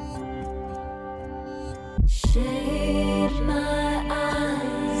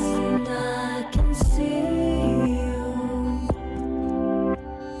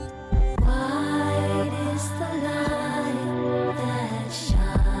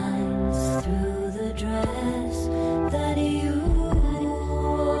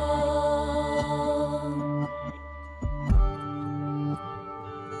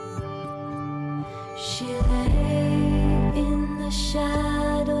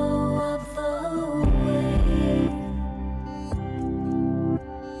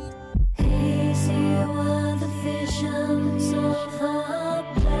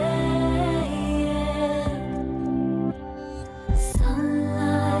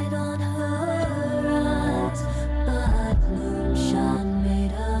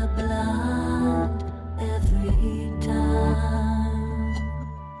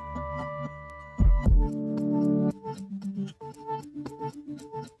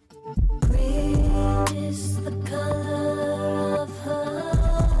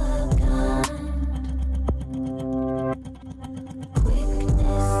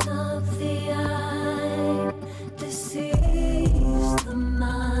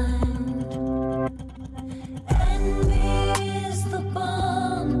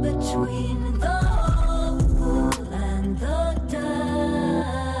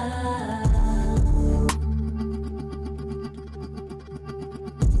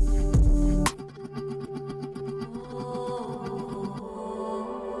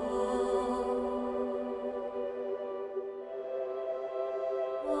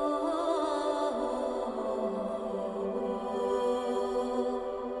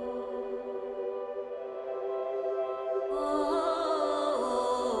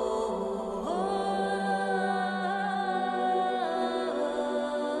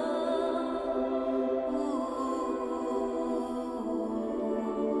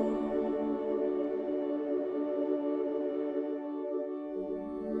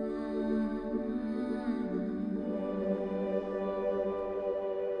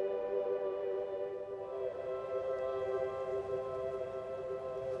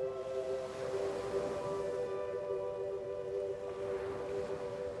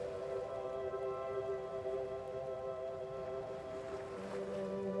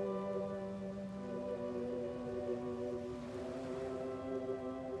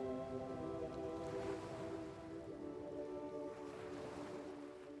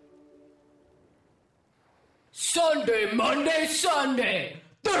Sunday, Monday, Sunday.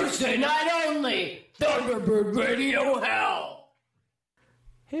 Thursday night only. Thunderbird Radio Hell.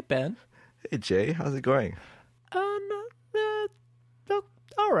 Hey, Ben. Hey, Jay. How's it going? All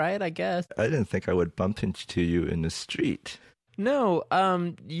right, I guess. I didn't think I would bump into you in the street. No,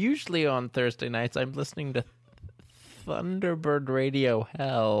 usually on Thursday nights I'm listening to Thunderbird Radio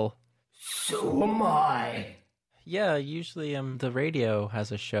Hell. So am I. Yeah, usually the radio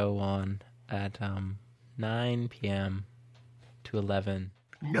has a show on at 9 p.m. to 11.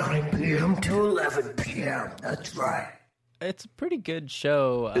 9 p.m. to 11 p.m. That's right. It's a pretty good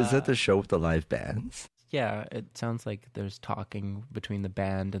show. Is that the show with the live bands? Yeah, it sounds like there's talking between the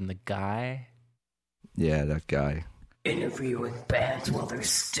band and the guy. Yeah, that guy. Interviewing bands while they're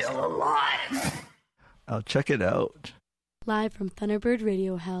still alive. I'll check it out. Live from Thunderbird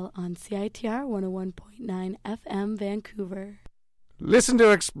Radio Hell on CITR 101.9 FM Vancouver. Listen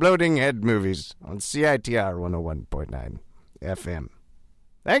to Exploding Head Movies on CITR 101.9 FM.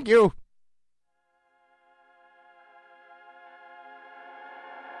 Thank you.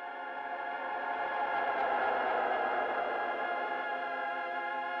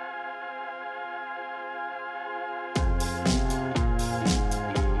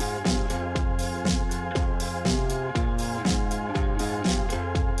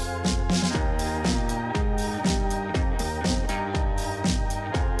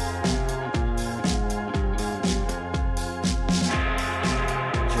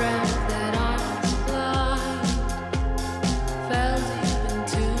 Drown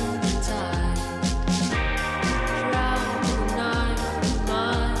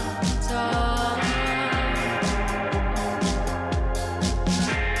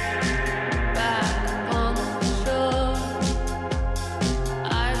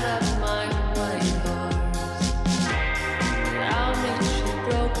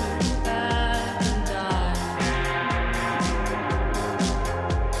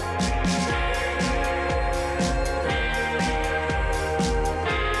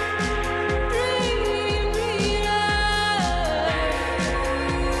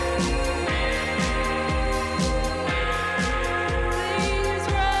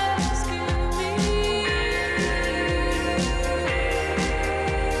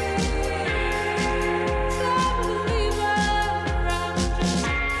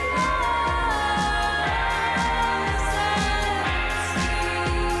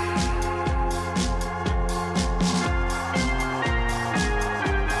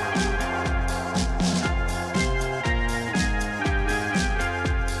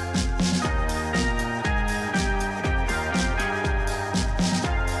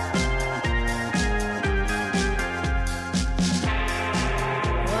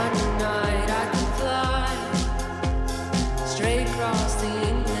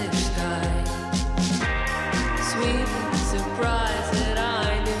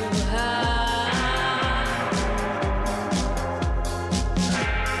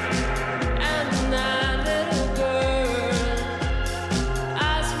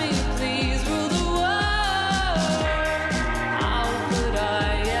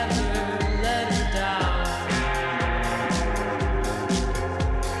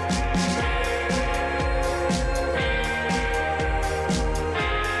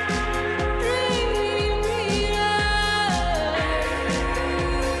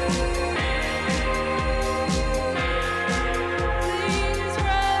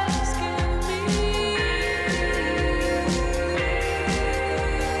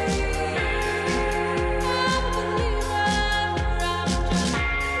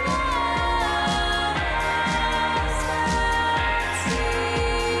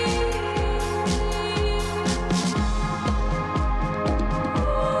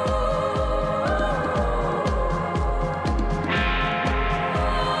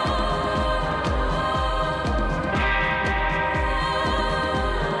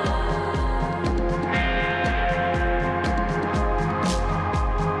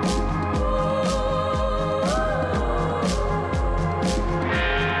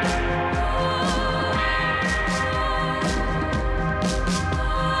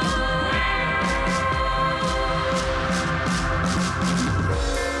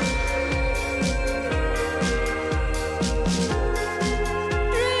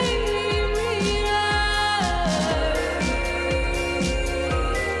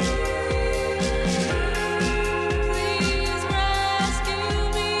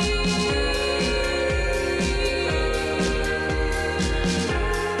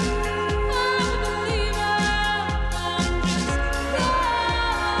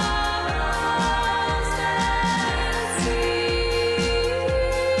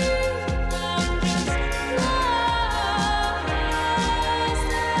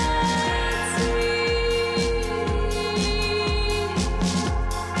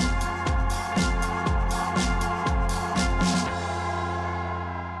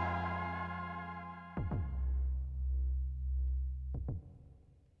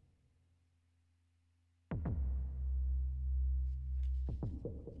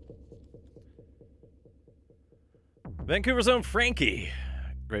Vancouver's own Frankie.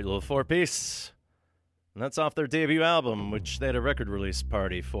 Great little four-piece. And that's off their debut album, which they had a record release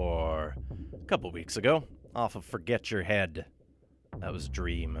party for a couple weeks ago, off of Forget Your Head. That was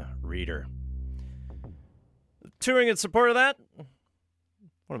Dream Reader. Touring in support of that,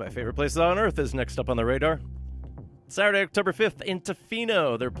 one of my favorite places on earth is next up on the radar. Saturday, October 5th in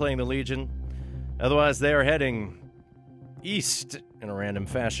Tofino, they're playing the Legion. Otherwise, they are heading east in a random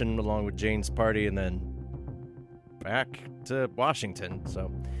fashion, along with Jane's Party, and then back to Washington.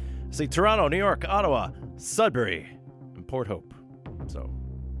 So, see Toronto, New York, Ottawa, Sudbury, and Port Hope. So,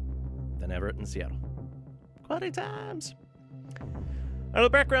 then Everett and Seattle. Quality times. Out of the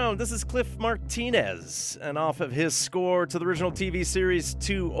background, this is Cliff Martinez, and off of his score to the original TV series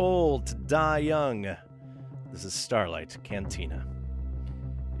Too Old to Die Young. This is Starlight Cantina.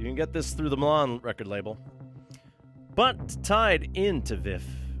 You can get this through the Milan record label. But tied into VIF,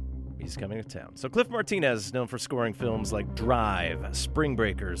 he's coming to town. So Cliff Martinez is known for scoring films like Drive, Spring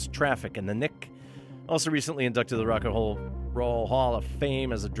Breakers, Traffic, and The Knick. Also recently inducted to the Rock and Roll Hall of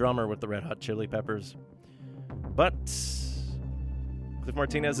Fame as a drummer with the Red Hot Chili Peppers. But Cliff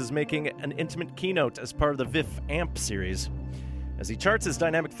Martinez is making an intimate keynote as part of the VIF AMP series, as he charts his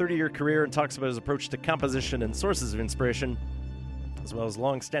dynamic 30-year career and talks about his approach to composition and sources of inspiration, as well as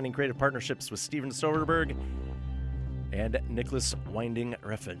long-standing creative partnerships with Steven Soderbergh and Nicholas Winding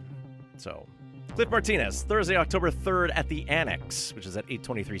Refn. So, Cliff Martinez, Thursday, October 3rd at the Annex, which is at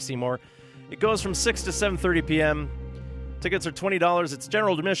 823 Seymour. It goes from 6 to 7:30 p.m. Tickets are $20. It's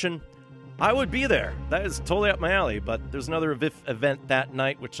general admission. I would be there. That is totally up my alley, but there's another VIF event that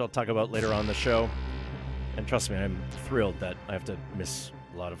night, which I'll talk about later on the show. And trust me, I'm thrilled that I have to miss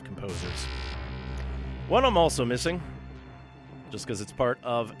a lot of composers. One I'm also missing, just because it's part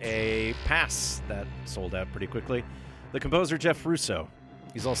of a pass that sold out pretty quickly. The composer Jeff Russo.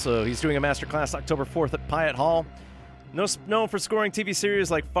 He's doing a masterclass October 4th at Pyatt Hall. Known for scoring TV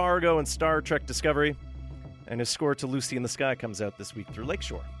series like Fargo and Star Trek Discovery. And his score to Lucy in the Sky comes out this week through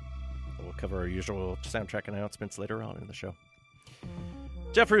Lakeshore. We'll cover our usual soundtrack announcements later on in the show.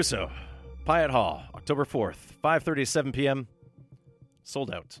 Jeff Russo, Pyatt Hall, October 4th, 5:30 to 7 p.m.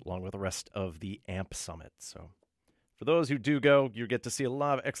 Sold out, along with the rest of the AMP Summit. So for those who do go, you get to see a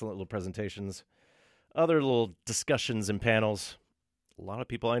lot of excellent little presentations, other little discussions and panels. A lot of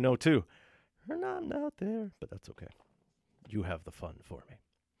people I know, too. They're not out there, but that's okay. You have the fun for me.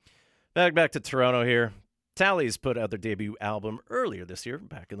 Back to Toronto here. Tally's put out their debut album earlier this year,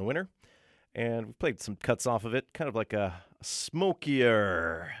 back in the winter. And we played some cuts off of it, kind of like a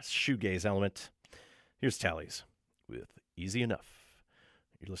smokier shoegaze element. Here's Tally's with Easy Enough.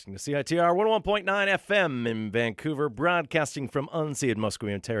 You're listening to CITR 101.9 FM in Vancouver, broadcasting from unceded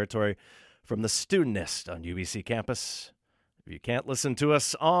Musqueam territory from the Student Nest on UBC campus. If you can't listen to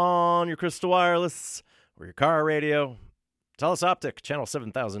us on your Crystal Wireless or your car radio, Telus Optic, channel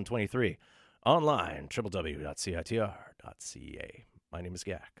 7023. Online, www.citr.ca. My name is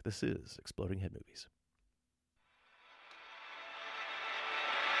Gak. This is Exploding Head Movies.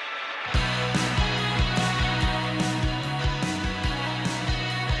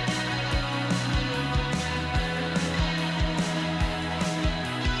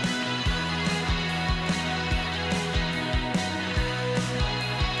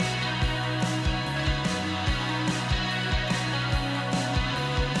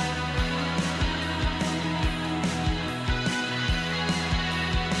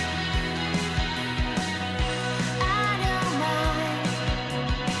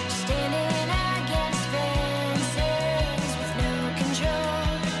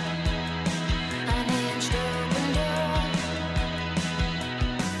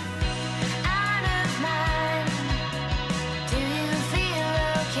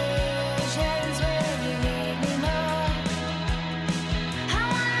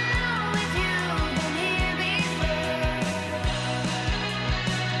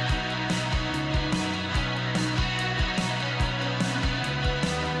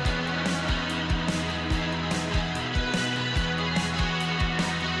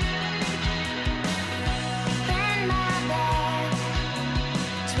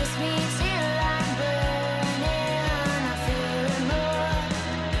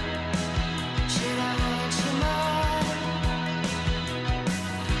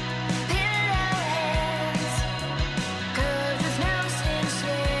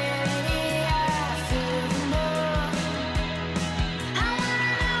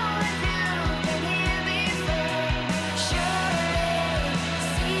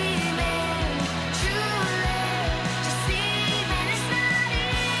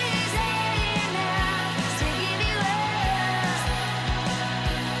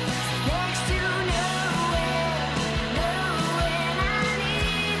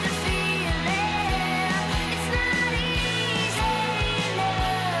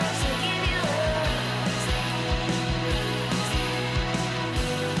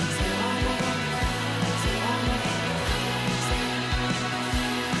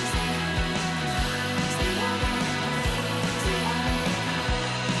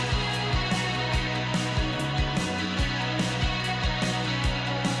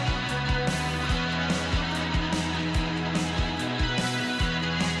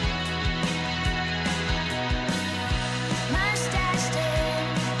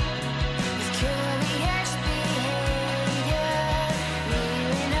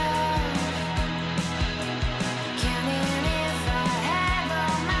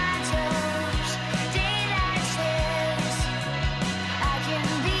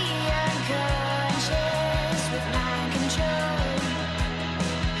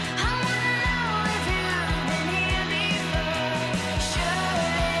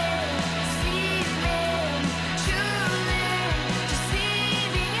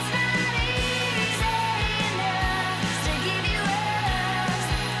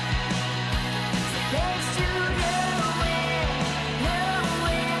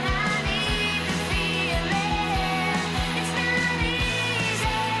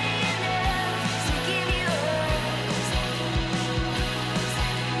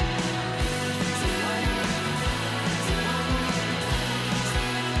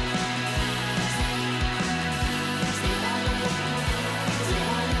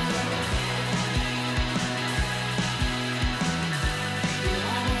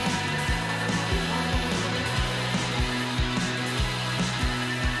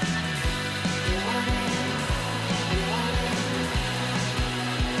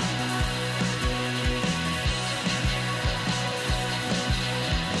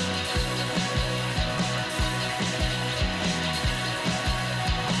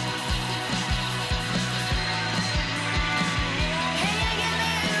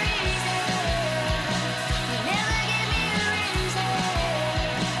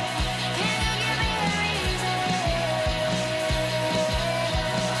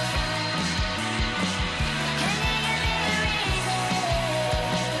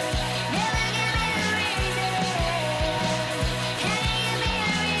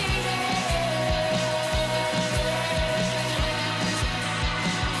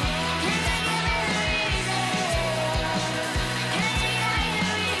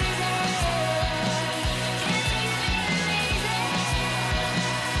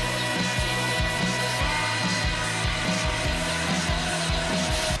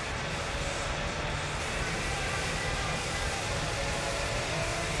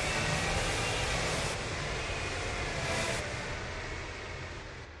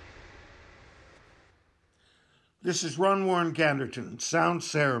 This is Ron Warren Ganderton, Sound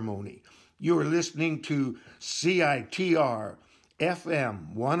Ceremony. You are listening to CITR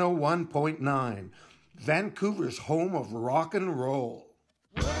FM 101.9, Vancouver's home of rock and roll.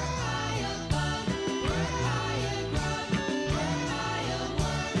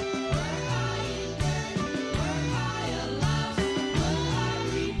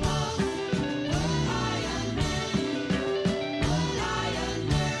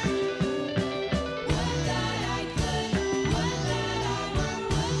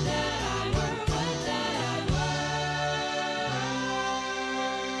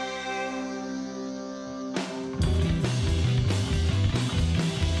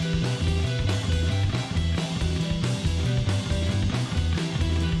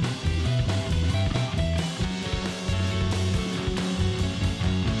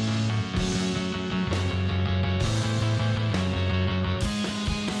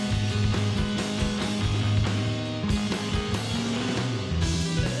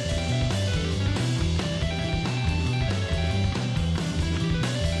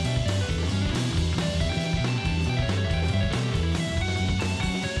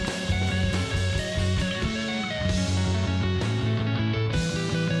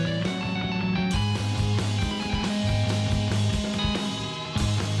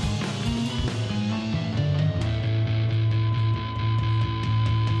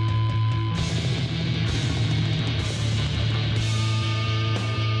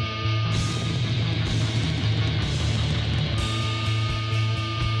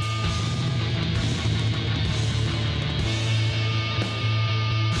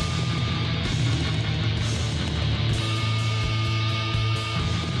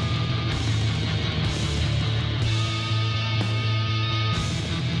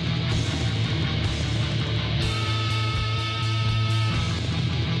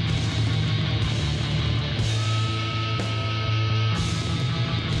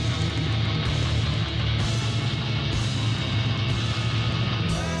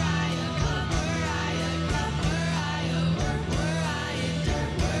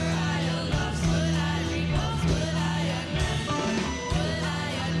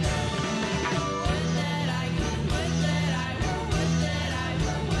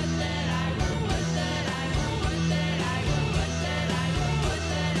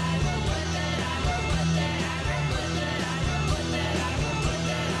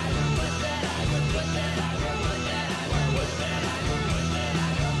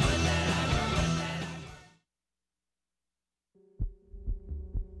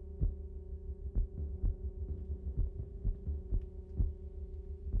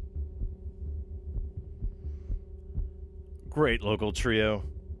 Great local trio.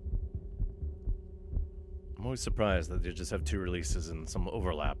 I'm always surprised that they just have two releases and some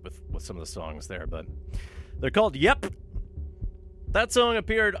overlap with some of the songs there, but they're called Yep. That song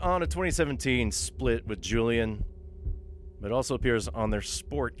appeared on a 2017 split with Julian. It also appears on their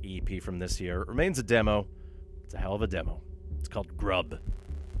Sport EP from this year. It remains a demo. It's a hell of a demo. It's called Grub.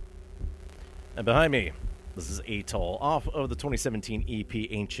 And behind me, this is Atoll, off of the 2017 EP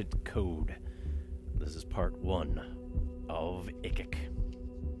Ancient Code. This is part 1 of Ikik.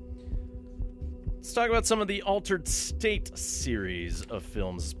 Let's talk about some of the Altered State series of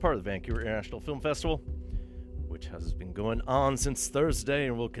films as part of the Vancouver International Film Festival, which has been going on since Thursday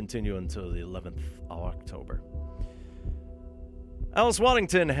and will continue until the 11th of October. Alice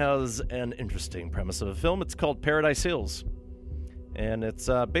Waddington has an interesting premise of a film. It's called Paradise Hills, and it's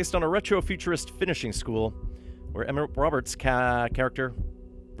based on a retro-futurist finishing school where Emma Roberts' character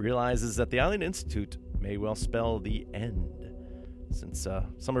realizes that the Island Institute may well spell the end, since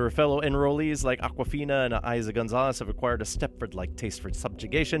some of her fellow enrollees like Aquafina and Isa Gonzalez have acquired a Stepford-like taste for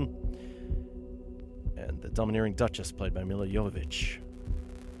subjugation, and the domineering Duchess, played by Mila Jovovich,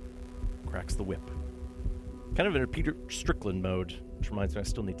 cracks the whip. Kind of in a Peter Strickland mode, which reminds me I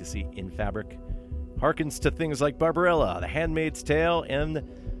still need to see In Fabric. Harkens to things like Barbarella, The Handmaid's Tale, and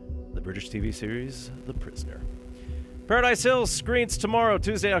the British TV series The Prisoner. Paradise Hills screens tomorrow,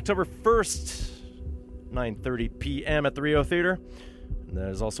 Tuesday, October 1st, 9:30 p.m. at the Rio Theater. And that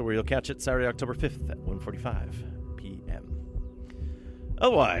is also where you'll catch it Saturday, October 5th at 1:45 p.m.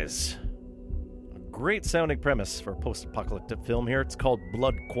 Otherwise, a great sounding premise for a post-apocalyptic film here. It's called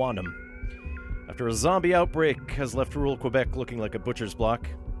Blood Quantum. After a zombie outbreak has left rural Quebec looking like a butcher's block,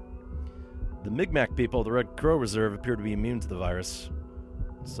 the Mi'kmaq people of the Red Crow Reserve appear to be immune to the virus.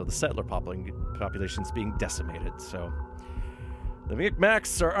 So the settler population is being decimated. So the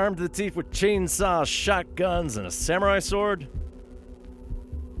Mi'kmaqs are armed to the teeth with chainsaws, shotguns, and a samurai sword.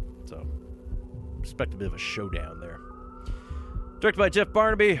 So expect a bit of a showdown there. Directed by Jeff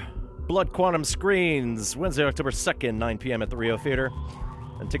Barnaby, Blood Quantum screens Wednesday, October 2nd, 9 p.m. at the Rio Theater.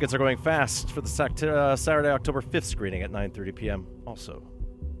 And tickets are going fast for the Saturday, October 5th screening at 9:30 p.m. also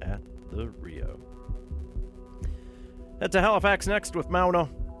at the Rio. Head to Halifax next with Mauno.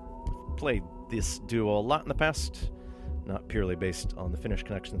 Played this duo a lot in the past, not purely based on the Finnish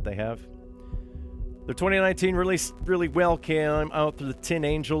connection that they have. Their 2019 release really well came out through the Tin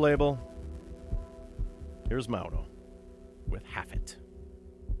Angel label. Here's Mauno with Half It.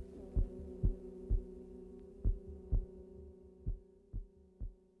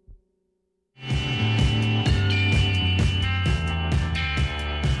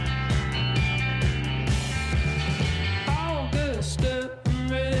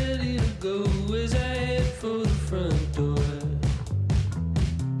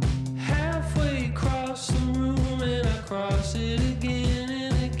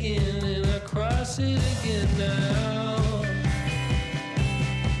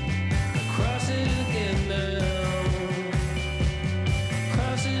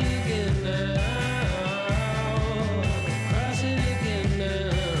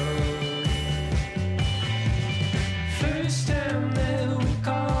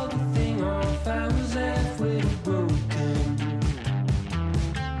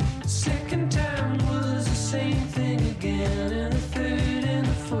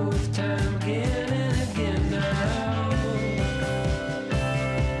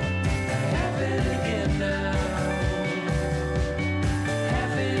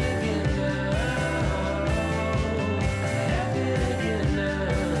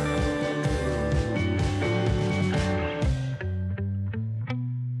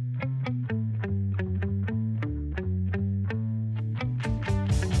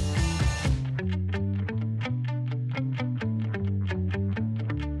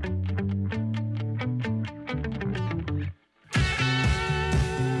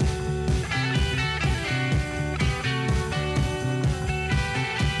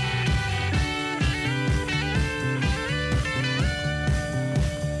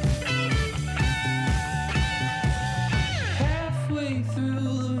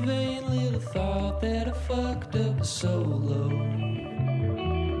 Solo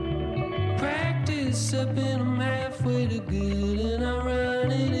practice, I've been I'm halfway to good, and I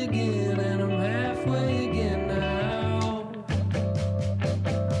run it again, and I'm halfway again now.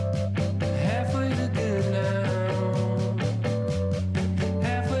 Halfway to good now.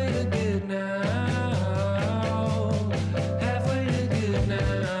 Halfway to good now. Halfway to good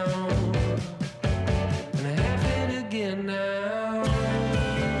now. And halfway to again now.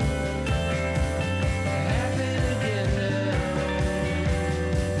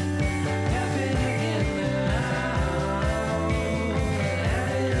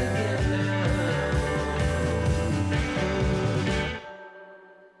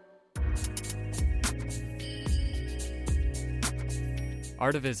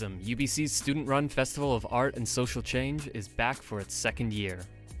 Artivism, UBC's student-run festival of art and social change, is back for its second year.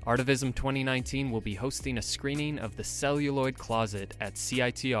 Artivism 2019 will be hosting a screening of The Celluloid Closet at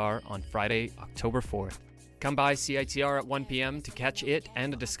CITR on Friday, October 4th. Come by CITR at 1 p.m. to catch it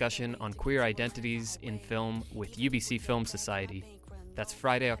and a discussion on queer identities in film with UBC Film Society. That's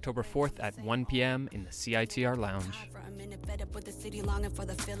Friday, October 4th at 1 p.m. in the CITR Lounge.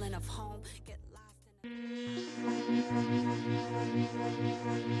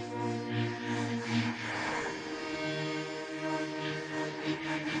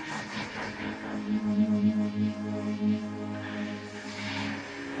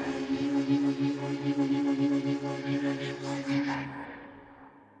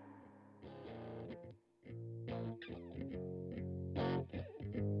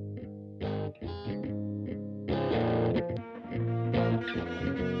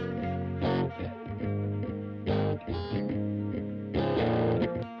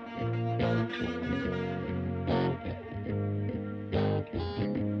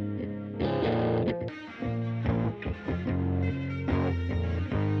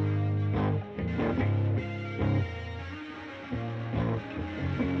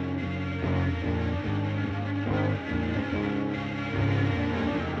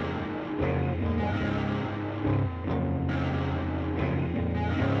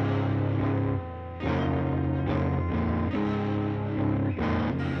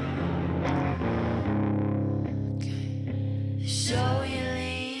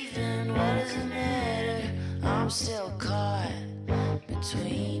 Still caught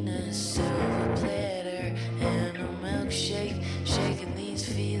between a silver platter and a milkshake, shaking these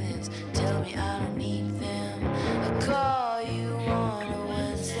feelings. Tell me I don't need them. I call you on a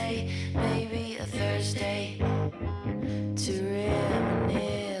Wednesday, maybe a Thursday, to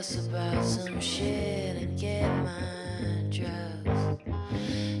reminisce about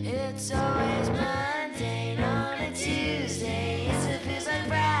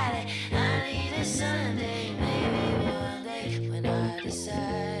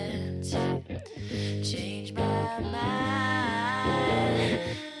decide to change my mind.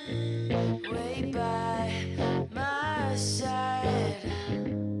 Way by my side.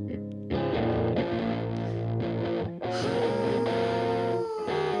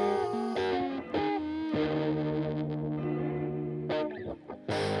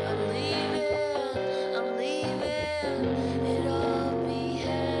 I'm leaving it all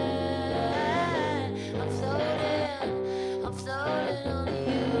behind. I'm floating on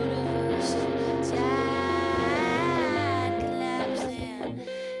the universal tide, collapsing,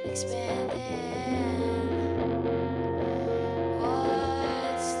 expanding.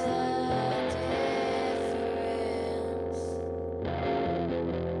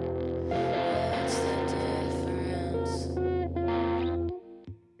 What's the difference? What's the difference?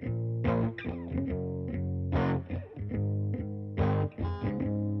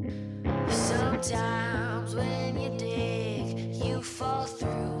 Sometimes when you dig, you fall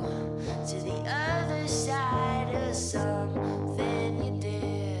through to the other side of something you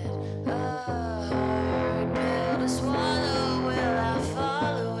did. A hard pill to swallow, will I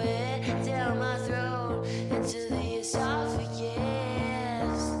follow it down my throat into the esophagus?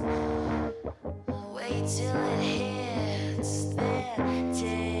 Wait till it hits, then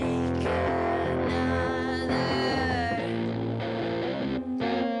take another.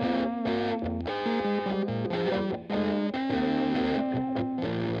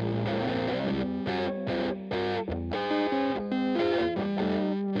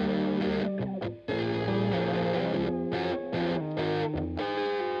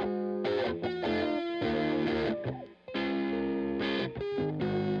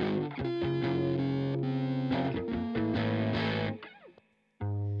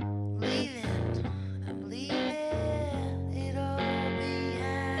 I'm leaving it all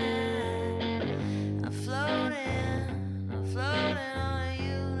behind. I'm floating on a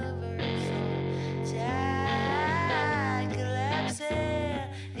universal tide, collapsing,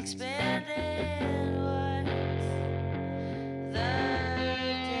 expanding. What's the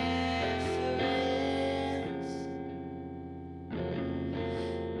difference?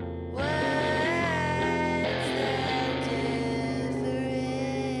 What's the difference?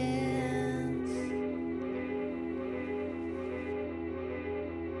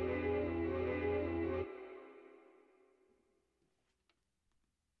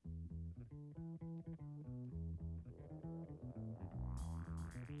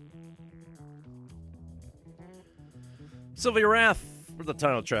 Sylvia Rath for the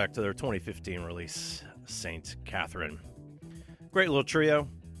title track to their 2015 release, Saint Catherine. Great little trio.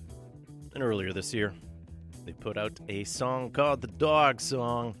 And earlier this year, they put out a song called The Dog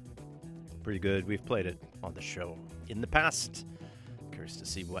Song. Pretty good. We've played it on the show in the past. Curious to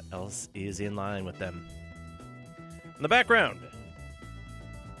see what else is in line with them. In the background,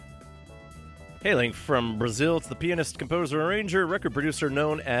 hailing from Brazil, it's the pianist, composer, arranger, record producer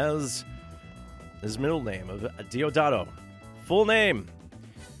known as his middle name of Deodato. Full name,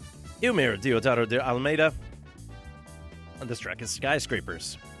 Eumir Deodato de Almeida. And this track is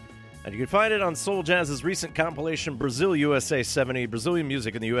Skyscrapers. And you can find it on Soul Jazz's recent compilation, Brazil USA 70, Brazilian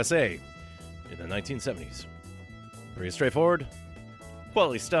Music in the USA in the 1970s. Pretty straightforward,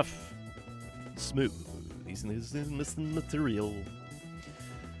 quality stuff, smooth, listen material.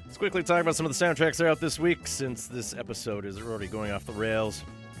 Let's quickly talk about some of the soundtracks that are out this week, since this episode is already going off the rails.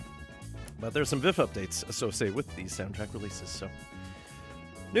 But there's some VIF updates associated with these soundtrack releases, so.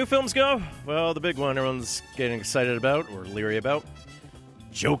 New films go. Well, the big one everyone's getting excited about, or leery about,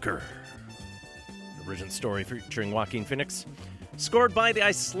 Joker. The original story featuring Joaquin Phoenix. Scored by the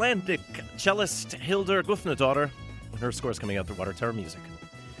Icelandic cellist Hildur Guðnadóttir. Her score is coming out through Water Tower Music.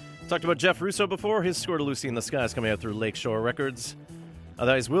 Talked about Jeff Russo before. His score to Lucy in the Sky is coming out through Lakeshore Records.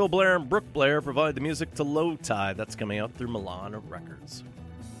 Otherwise, Will Blair and Brooke Blair provide the music to Low Tide. That's coming out through Milan Records.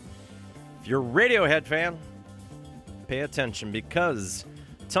 If you're a Radiohead fan, pay attention, because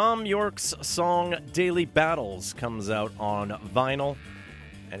Tom York's song Daily Battles comes out on vinyl,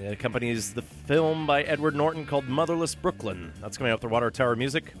 and it accompanies the film by Edward Norton called Motherless Brooklyn. That's coming out through Water Tower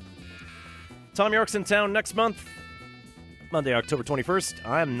Music. Tom York's in town next month, Monday, October 21st.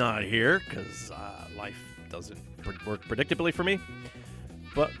 I'm not here because life doesn't work predictably for me.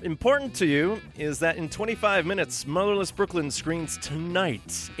 But important to you is that in 25 minutes, Motherless Brooklyn screens tonight,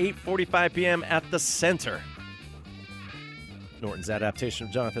 8:45 p.m. at the Center. Norton's adaptation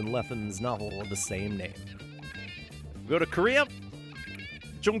of Jonathan Lethen's novel of the same name. We go to Korea.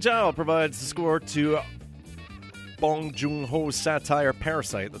 Jung Jao provides the score to Bong Joon-ho's satire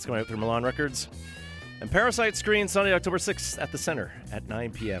Parasite. That's going out through Milan Records. And Parasite screens Sunday, October 6th at the Center at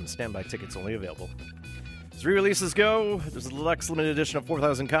 9 p.m. Standby tickets only available. 3 releases go. There's a deluxe limited edition of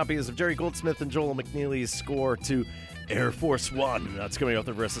 4,000 copies of Jerry Goldsmith and Joel McNeely's score to Air Force One. That's coming out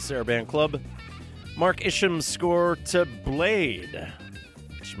the Versa Saraband Club. Mark Isham's score to Blade,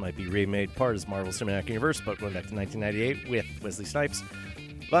 which might be remade part of Marvel Cinematic Universe, but going back to 1998 with Wesley Snipes.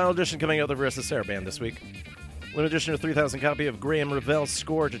 Vinyl edition coming out the Versa Saraband this week. Limited edition of 3,000 copy of Graham Revell's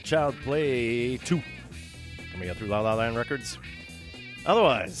score to Child Play 2. Coming out through La La Land Records.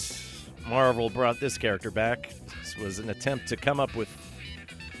 Otherwise, Marvel brought this character back. This was an attempt to come up with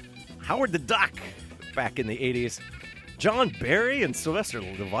Howard the Duck back in the 80s. John Barry and Sylvester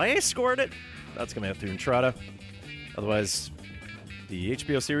Levi scored it. That's coming out through Entrada. Otherwise, the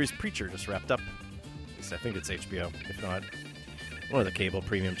HBO series Preacher just wrapped up. At least I think it's HBO. If not, one of the cable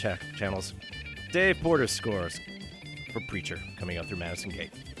premium channels. Dave Porter's scores for Preacher coming out through Madison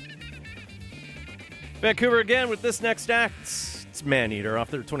Gate. Vancouver again with this next act. It's Maneater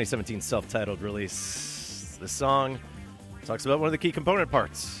off their 2017 self-titled release. This song talks about one of the key component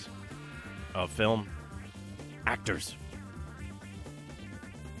parts of film: actors.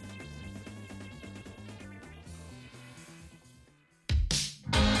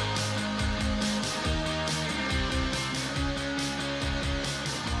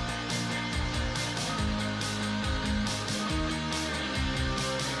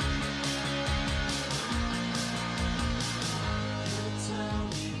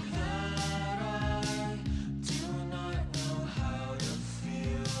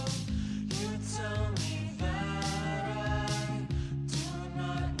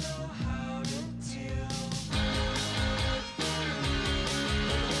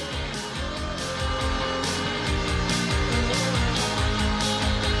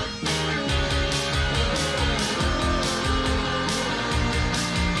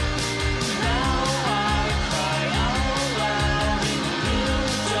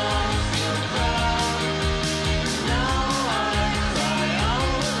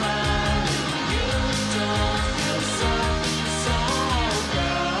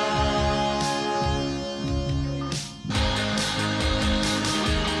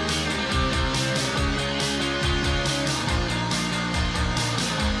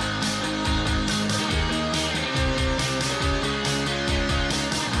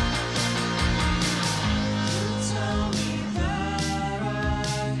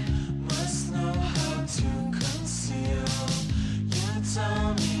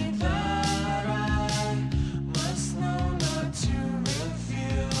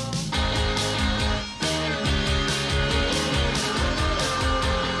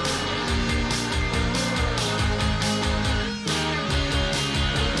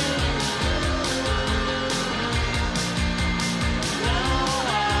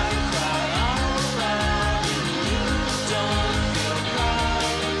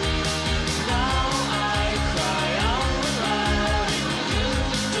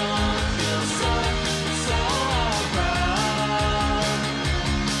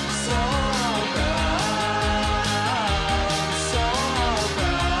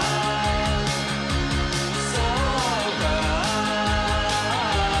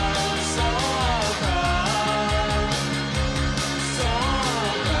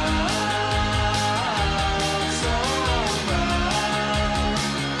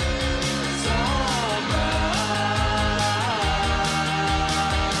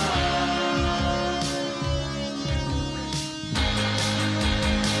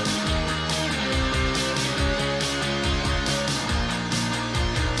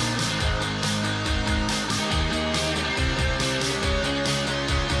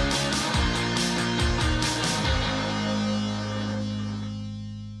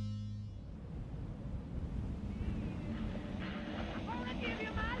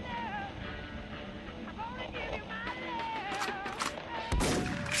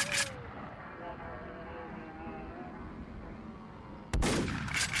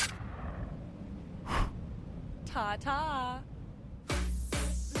 Ta-ta.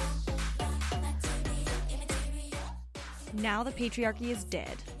 Now the patriarchy is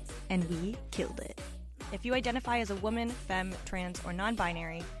dead, and we killed it. If you identify as a woman, femme, trans, or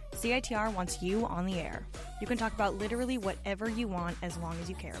non-binary, CITR wants you on the air. You can talk about literally whatever you want as long as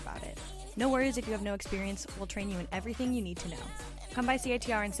you care about it. No worries if you have no experience, we'll train you in everything you need to know. Come by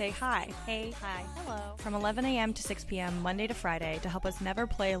CITR and say hi. Hey, hi, hello. From 11 a.m. to 6 p.m. Monday to Friday to help us never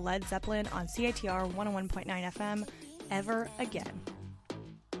play Led Zeppelin on CITR 101.9 FM ever again.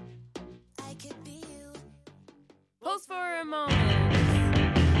 Pose for a moment.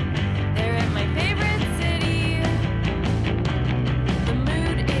 They're at my favorite city. The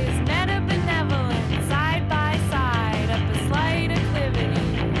mood is meta benevolent, side by side, up a slight acclivity.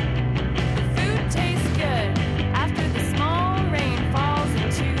 The food tastes good.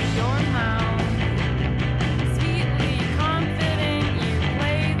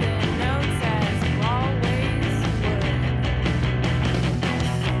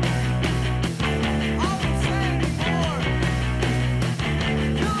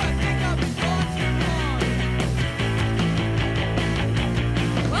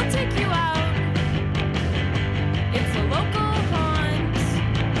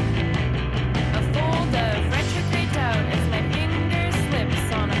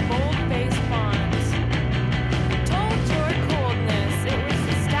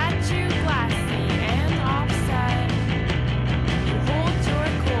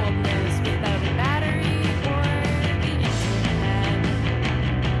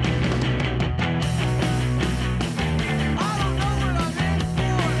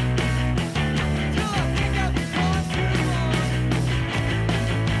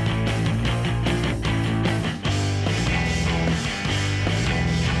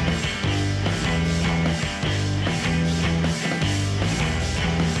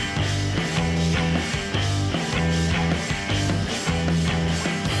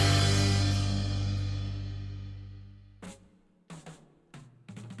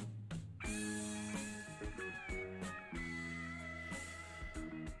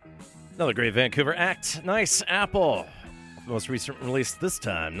 Another great Vancouver act, Nice Apple. Most recent release this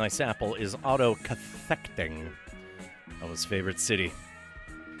time, Nice Apple is auto-cathecting. Noah's favorite city.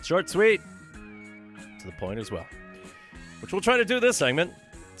 Short, sweet, to the point as well. Which we'll try to do this segment,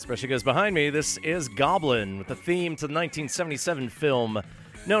 especially because behind me, this is Goblin, with the theme to the 1977 film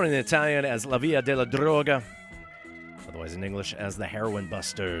known in Italian as La Via della Droga, otherwise in English as The Heroin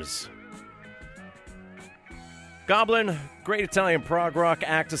Busters. Goblin, great Italian prog rock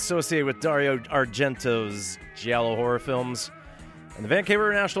act associated with Dario Argento's giallo horror films. And the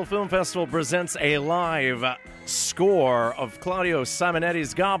Vancouver International Film Festival presents a live score of Claudio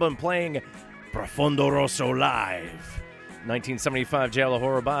Simonetti's Goblin playing Profondo Rosso live. 1975 giallo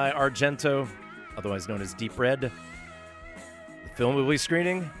horror by Argento, otherwise known as Deep Red. The film will be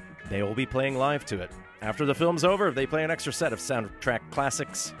screening. They will be playing live to it. After the film's over, they play an extra set of soundtrack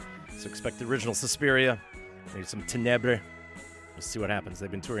classics. So expect the original Suspiria, maybe some Tenebre. We'll see what happens.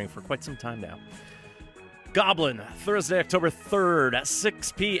 They've been touring for quite some time now. Goblin, Thursday, October 3rd at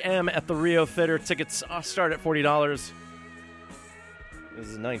 6 p.m. at the Rio Theater. Tickets start at $40. This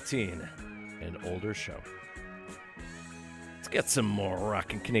is 19, an older show. Let's get some more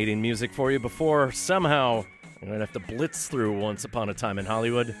rockin' Canadian music for you before somehow I'm going to have to blitz through Once Upon a Time in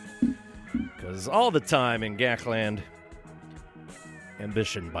Hollywood. Because all the time in Gakland,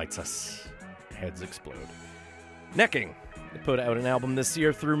 ambition bites us. Heads explode. Necking. They put out an album this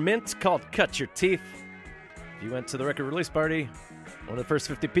year through Mint called Cut Your Teeth. If you went to the record release party, one of the first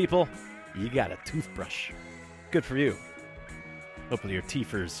 50 people, you got a toothbrush. Good for you. Hopefully your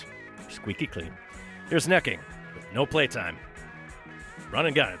teethers are squeaky clean. Here's Necking with No Playtime. Run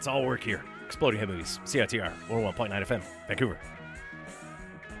and gun, it's all work here. Exploding Hit Movies, CITR 101.9 FM, Vancouver.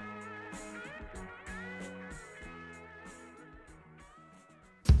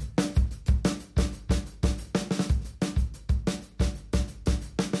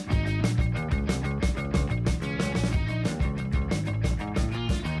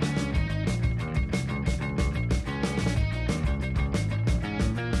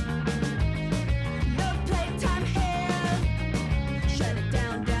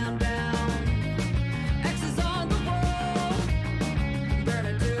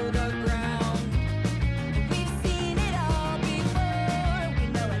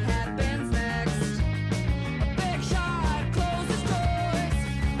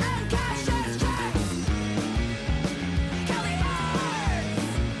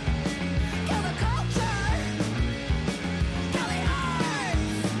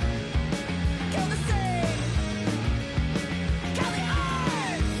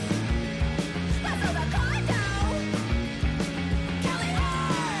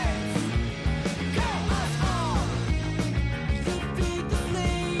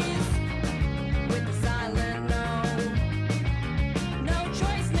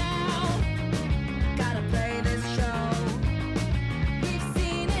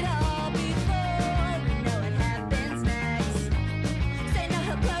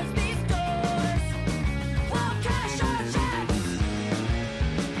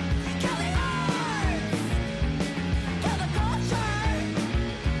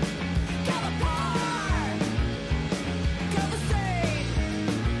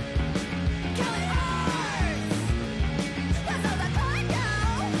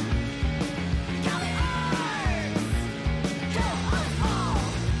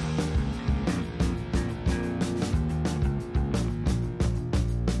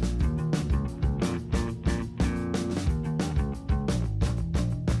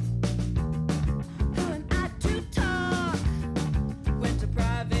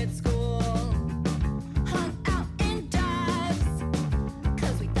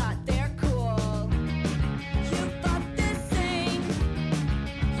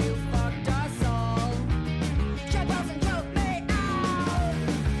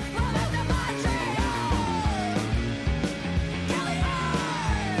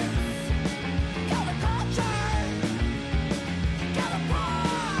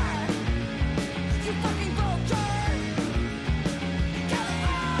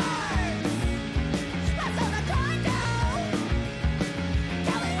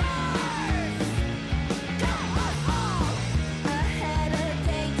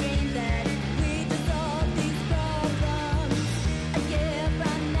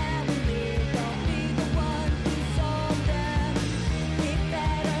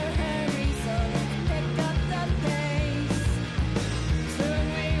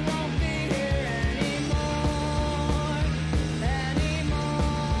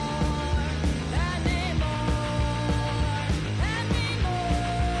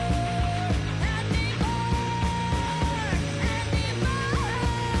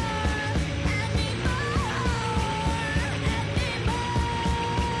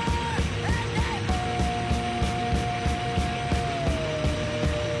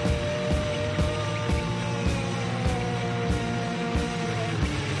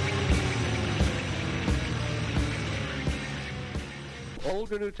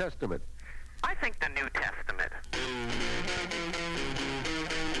 Old or New Testament? I think the New Testament.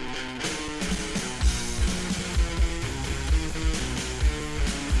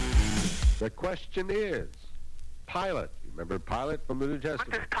 The question is, Pilate. You remember Pilate from the New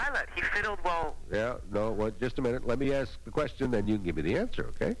Testament? What does Pilate? He fiddled well. Yeah, no, well, just a minute. Let me ask the question, then you can give me the answer,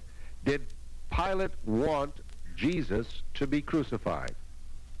 okay? Did Pilate want Jesus to be crucified?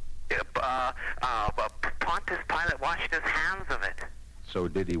 Pontius Pilate washed his hands of it. So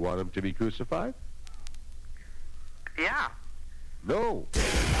did he want him to be crucified? Yeah. No.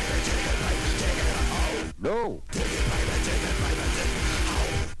 No.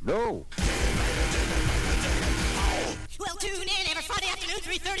 No. Well, tune in every Friday afternoon,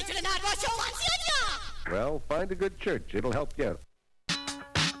 3:30 to the Night Rush Show on CITR. Well, find a good church. It'll help you out.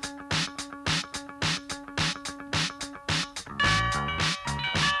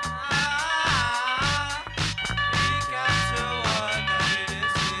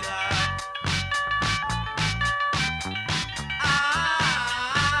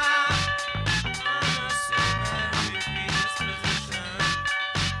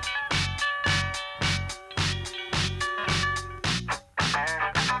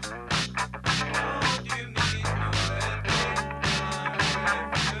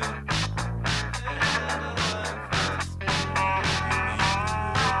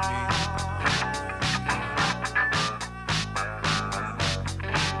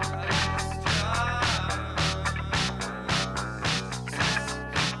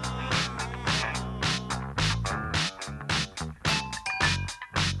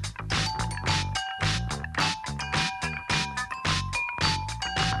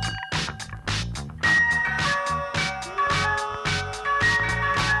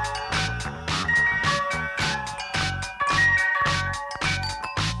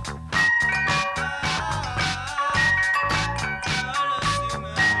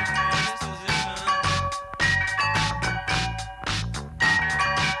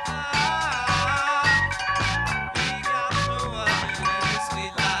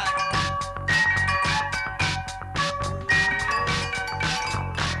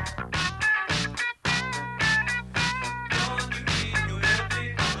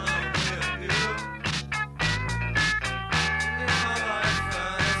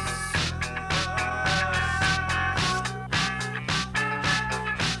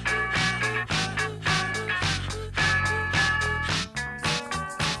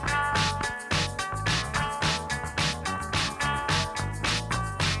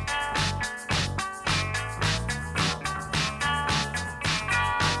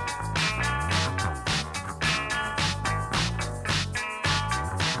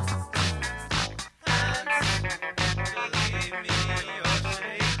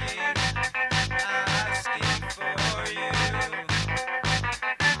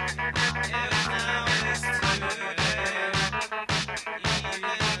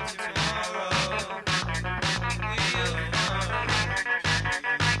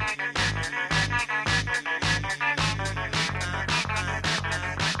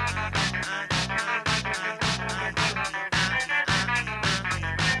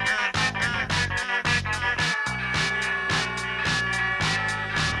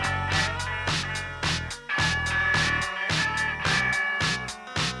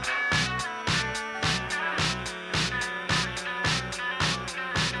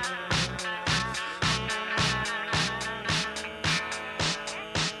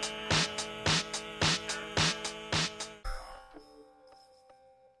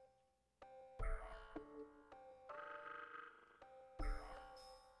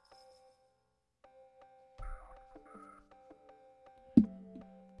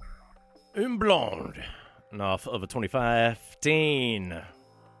 Un Blonde, and off of a 2015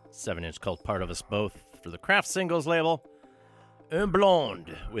 7-inch cult part of us both for the Kraft Singles label. Un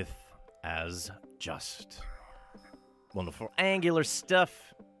Blonde with As Just. Wonderful angular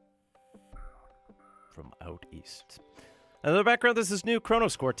stuff from out east. In the background, this is new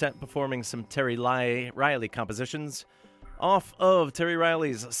Kronos Quartet performing some Terry Riley compositions off of Terry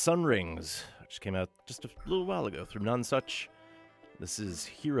Riley's Sun Rings, which came out just a little while ago through None Such. This is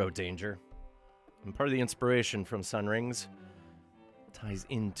Hero Danger. And part of the inspiration from Sun Rings ties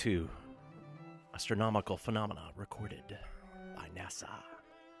into astronomical phenomena recorded by NASA.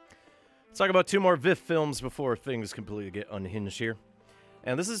 Let's talk about two more VIF films before things completely get unhinged here.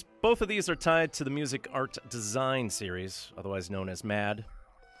 And both of these are tied to the Music Art Design series, otherwise known as MAD.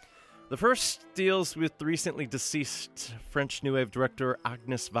 The first deals with the recently deceased French New Wave director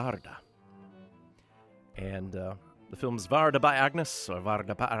Agnes Varda. And the film's Varda by Agnes, or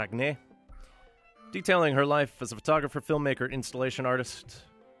Varda by Agne. detailing her life as a photographer, filmmaker, installation artist.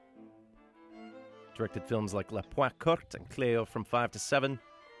 Directed films like La Pointe Courte and Cleo from 5 to 7.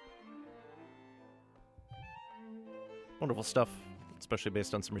 Wonderful stuff, especially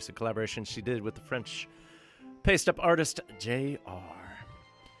based on some recent collaborations she did with the French paste-up artist J.R.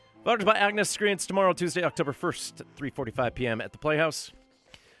 Voted by Agnes, screens tomorrow, Tuesday, October 1st, at 3:45 p.m. at the Playhouse.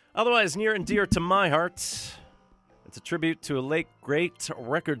 Otherwise, near and dear to my heart, it's a tribute to a late great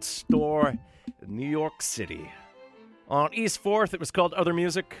record store in New York City. On East 4th, it was called Other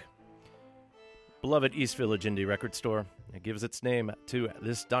Music. Beloved East Village indie record store. It gives its name to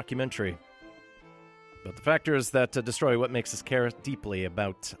this documentary. But the factors that destroy what makes us care deeply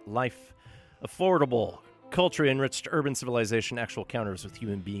about life, affordable, culture-enriched urban civilization, actual encounters with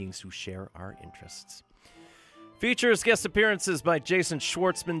human beings who share our interests. Features guest appearances by Jason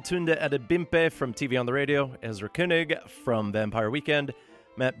Schwartzman, Tunde Adebimpe from TV on the Radio, Ezra Koenig from Vampire Weekend,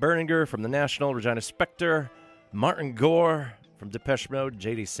 Matt Berninger from The National, Regina Spektor, Martin Gore from Depeche Mode,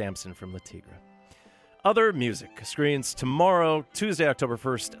 J.D. Sampson from La Tigre. Other Music screens tomorrow, Tuesday, October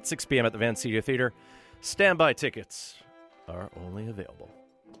 1st at 6 p.m. at the Van Cedia Theater. Standby tickets are only available.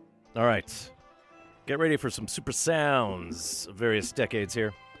 All right. Get ready for some super sounds of various decades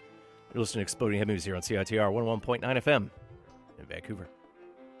here. You're listening to Exploding Head Movies here on CITR 101.9 FM in Vancouver.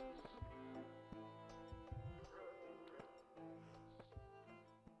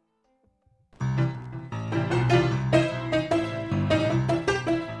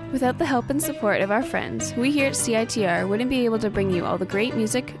 Without the help and support of our friends, we here at CITR wouldn't be able to bring you all the great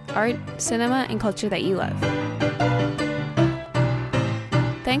music, art, cinema, and culture that you love.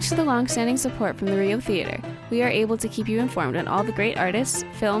 Thanks to the long-standing support from the Rio Theater, we are able to keep you informed on all the great artists,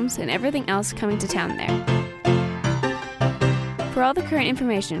 films, and everything else coming to town there. For all the current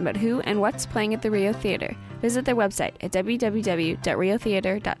information about who and what's playing at the Rio Theater, visit their website at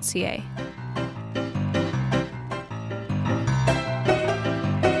www.riotheater.ca.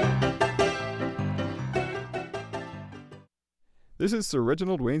 This is Sir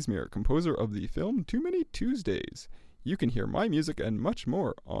Reginald Wainsmere, composer of the film Too Many Tuesdays. You can hear my music and much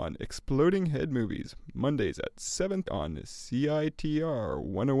more on Exploding Head Movies, Mondays at 7 on CITR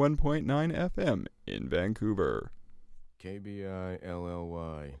 101.9 FM in Vancouver.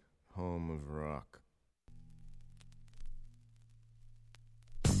 KBILLY, home of rock.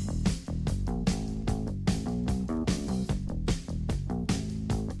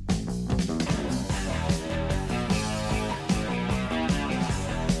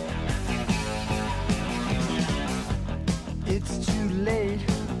 It's too late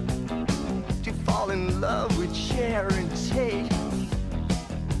to fall in love with Sharon Tate,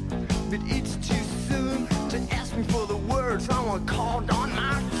 but it's too soon to ask me for the words someone called on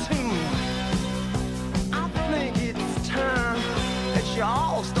my tune. I think it's time that you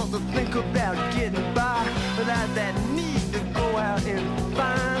all start to think about getting by without that need to go out and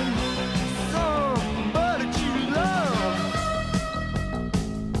find somebody to love.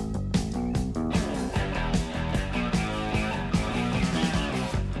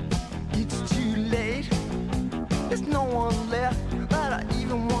 There's no one left that I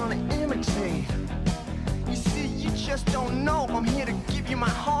even want to imitate. You see, you just don't know I'm here to give you my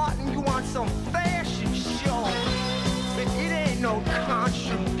heart and you want some fashion show. But it ain't no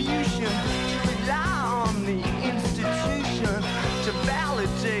contribution to rely on the institution to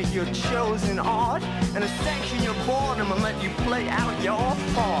validate your chosen art and to sanction your boredom and let you play out your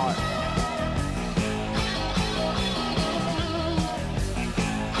part.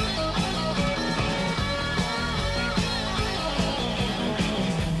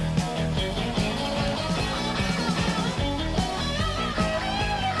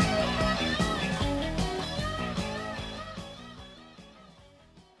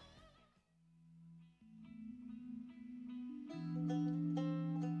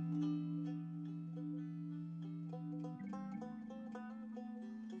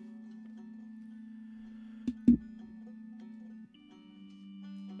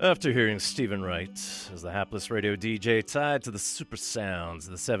 After hearing Stephen Wright as the hapless radio DJ tied to the super sounds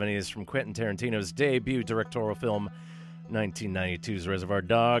of the 70s from Quentin Tarantino's debut directorial film 1992's Reservoir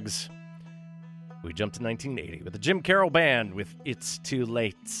Dogs, we jumped to 1980 with the Jim Carroll Band with It's Too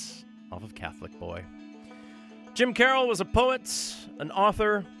Late off of Catholic Boy. Jim Carroll was a poet, an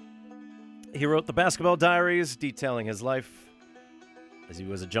author. He wrote the Basketball Diaries detailing his life as he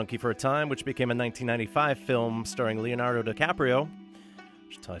was a junkie for a time, which became a 1995 film starring Leonardo DiCaprio,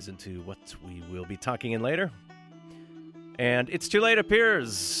 which ties into what we will be talking in later. And It's Too Late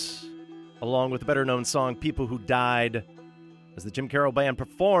appears, along with the better-known song People Who Died, as the Jim Carroll Band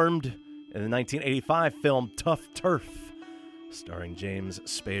performed in the 1985 film Tough Turf, starring James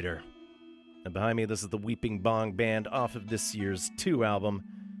Spader. And behind me, this is the Weeping Bong Band off of this year's 2 album.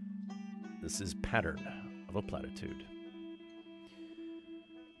 This is Pattern of a Platitude.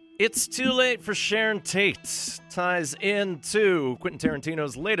 It's Too Late for Sharon Tate ties into Quentin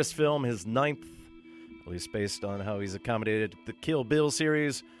Tarantino's latest film, his 9th, at least based on how he's accommodated the Kill Bill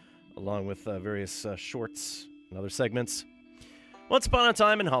series, along with various shorts and other segments. Once Upon a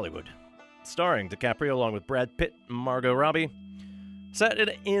Time in Hollywood, starring DiCaprio along with Brad Pitt and Margot Robbie. Set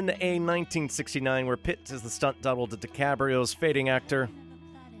in a 1969 where Pitt is the stunt double to DiCaprio's fading actor,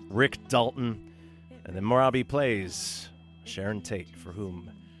 Rick Dalton, and then Robbie plays Sharon Tate, for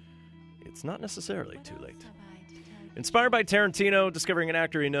whom it's not necessarily too late. Inspired by Tarantino, discovering an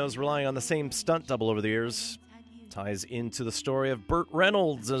actor he knows, relying on the same stunt double over the years, ties into the story of Burt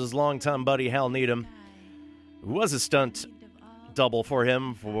Reynolds and his longtime buddy Hal Needham, who was a stunt double for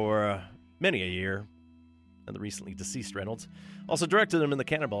him for many a year, and the recently deceased Reynolds also directed him in the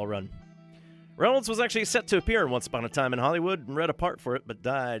Cannonball Run. Reynolds was actually set to appear in Once Upon a Time in Hollywood and read a part for it, but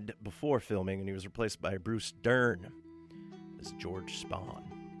died before filming, and he was replaced by Bruce Dern as George Spahn.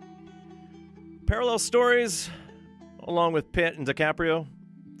 Parallel stories, along with Pitt and DiCaprio.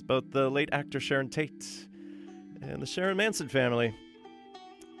 It's about the late actor Sharon Tate and the Sharon Manson family.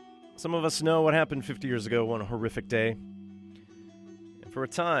 Some of us know what happened 50 years ago, one horrific day. And for a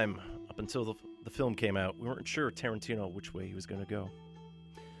time, up until the film came out, we weren't sure Tarantino which way he was going to go.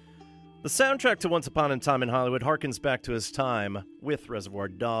 The soundtrack to Once Upon a Time in Hollywood harkens back to his time with Reservoir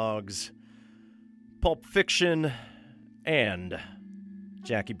Dogs, Pulp Fiction, and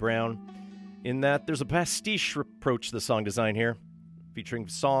Jackie Brown, in that there's a pastiche approach to the song design here, featuring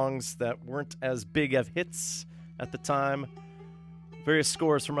songs that weren't as big of hits at the time, various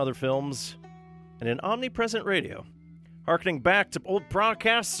scores from other films, and an omnipresent radio, harkening back to old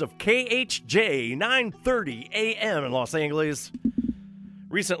broadcasts of KHJ 930 AM in Los Angeles.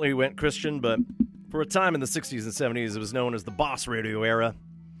 Recently went Christian, but for a time in the 60s and 70s, it was known as the Boss Radio era.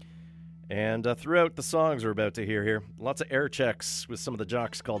 And throughout the songs we're about to hear here, lots of air checks with some of the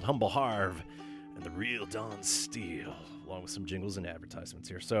jocks called Humble Harv and the Real Don Steele, along with some jingles and advertisements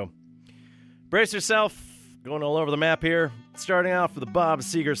here. So brace yourself, going all over the map here. Starting off with the Bob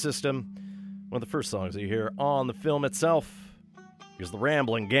Seger System, one of the first songs that you hear on the film itself. Here's the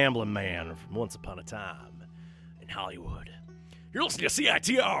Rambling Gambling Man from Once Upon a Time in Hollywood. You're listening to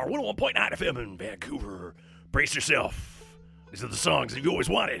CITR 101.9 FM in Vancouver. Brace yourself. These are the songs that you always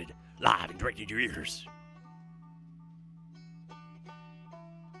wanted, live and direct into your ears.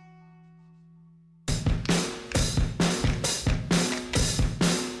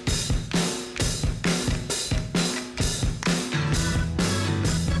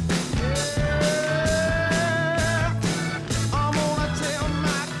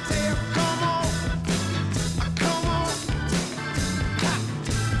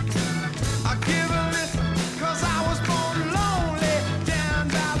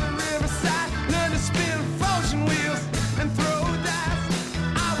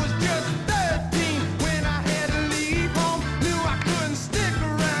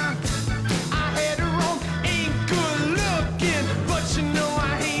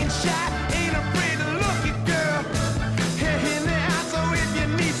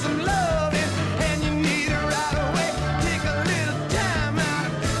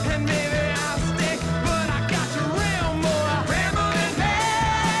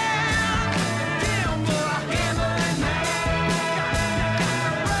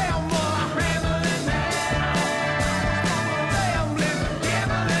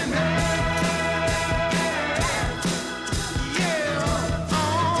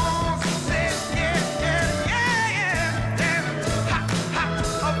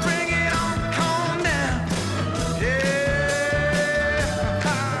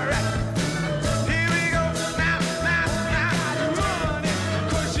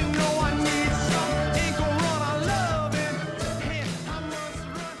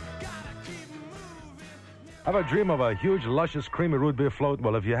 Ever dream of a huge, luscious, creamy root beer float?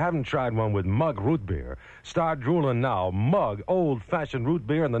 Well, if you haven't tried one with Mug Root Beer, start drooling now. Mug old-fashioned root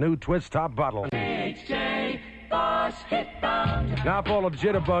beer in the new twist top bottle. HJ, boss, hit bound. Now full of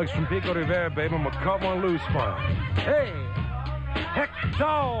jitterbugs from Pico Rivera, baby, I'm gonna cut one loose for you. Hey,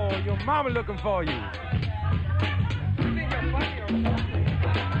 Hector, your mama looking for you.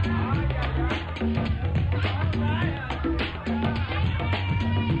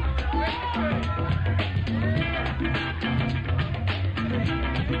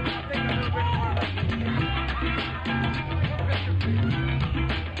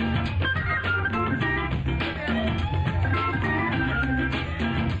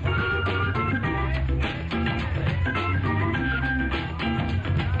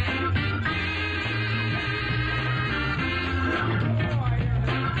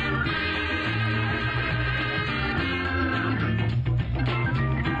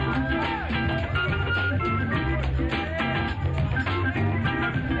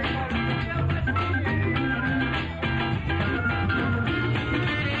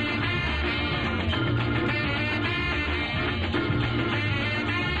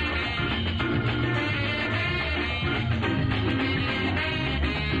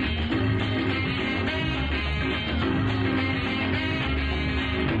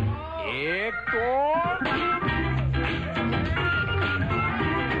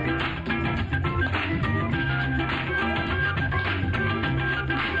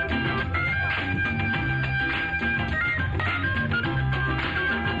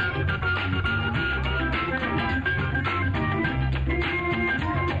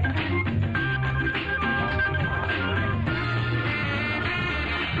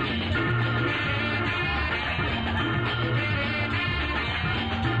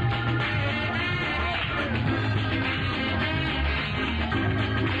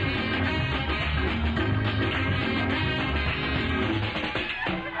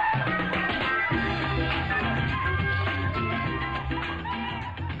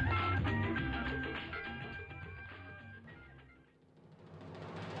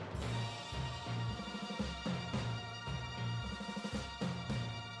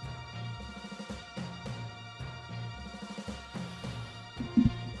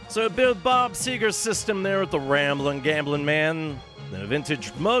 So a bit of Bob Seger's system there with the Ramblin' Gamblin' Man, then a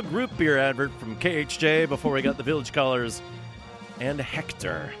vintage mug root beer advert from KHJ before we got the Village Callers, and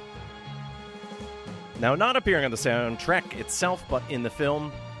Hector. Now, not appearing on the soundtrack itself, but in the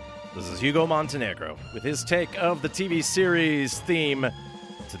film, this is Hugo Montenegro with his take of the TV series theme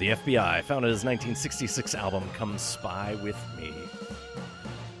to the FBI, found in his 1966 album, Come Spy With Me.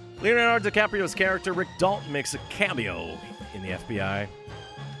 Leonardo DiCaprio's character, Rick Dalton, makes a cameo in the FBI.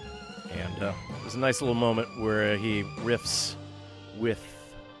 And there's a nice little moment where he riffs with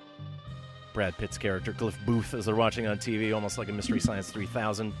Brad Pitt's character, Cliff Booth, as they're watching on TV, almost like a Mystery Science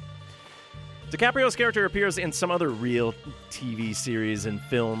 3000. DiCaprio's character appears in some other real TV series and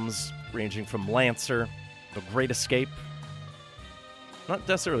films, ranging from Lancer, The Great Escape. Not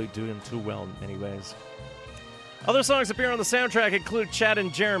necessarily doing too well in many ways. Other songs appear on the soundtrack include Chad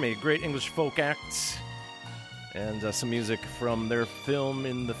and Jeremy, great English folk act, and some music from their film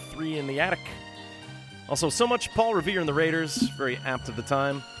In the Three in the Attic. Also, So Much Paul Revere and the Raiders, very apt at the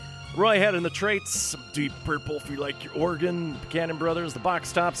time. Roy Head and the Traits, some Deep Purple if you like your organ, Buchanan Brothers, the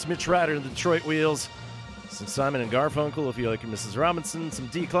Box Tops, Mitch Ryder and the Detroit Wheels, some Simon and Garfunkel if you like your Mrs. Robinson, some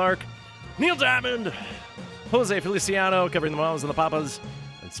D. Clark, Neil Diamond, Jose Feliciano covering the Mamas and the Papas,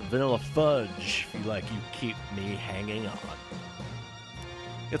 and some Vanilla Fudge if you like You Keep Me Hanging On.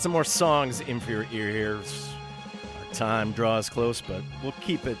 Get some more songs in for your ear here. Our time draws close, but we'll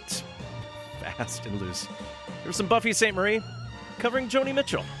keep it fast and loose. Here's some Buffy St. Marie covering Joni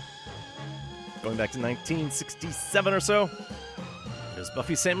Mitchell. Going back to 1967 or so, there's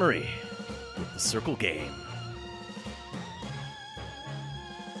Buffy St. Marie with The Circle Game.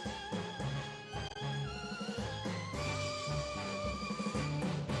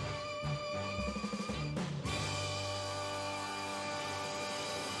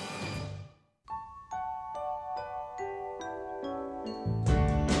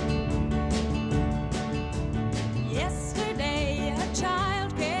 Yesterday, a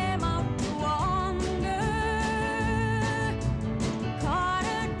child came out to wander, caught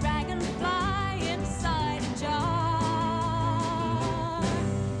a dragonfly inside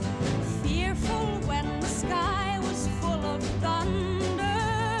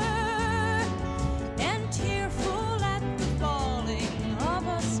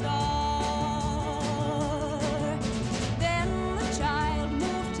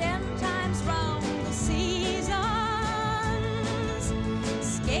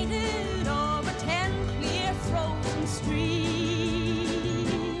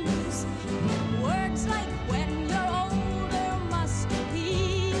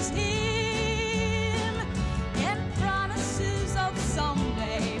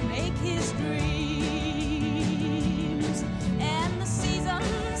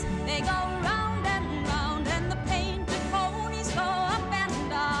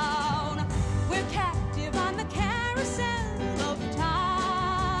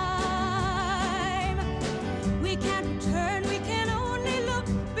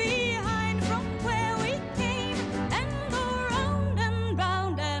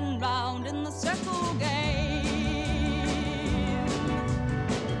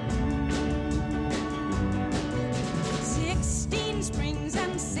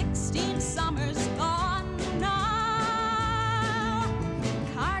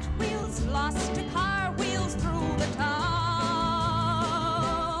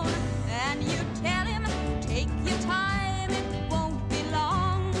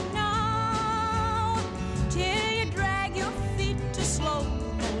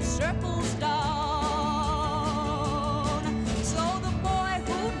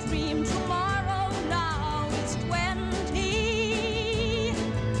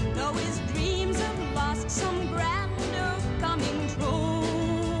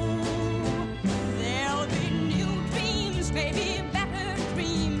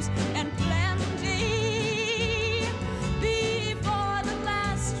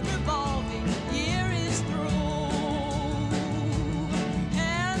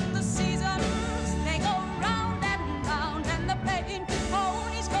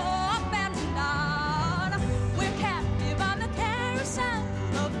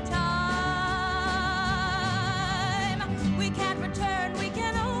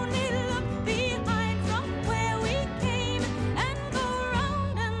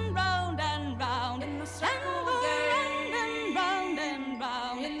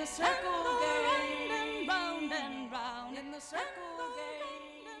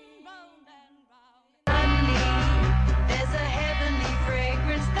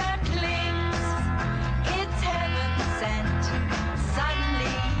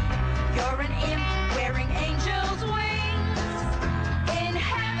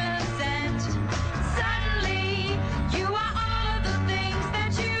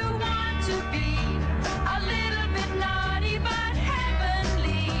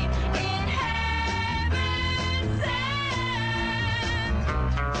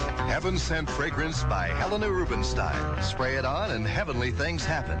Heaven Scent fragrance by Helena Rubinstein. Spray it on and heavenly things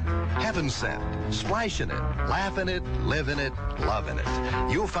happen. Heaven Scent. Splash in it, laugh in it, live in it, love in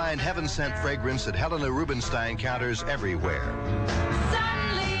it. You'll find Heaven Scent fragrance at Helena Rubinstein counters everywhere.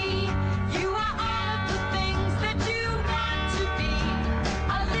 Suddenly, you are all the things that you want to be.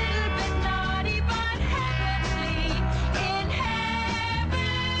 A little bit naughty, but heavenly. In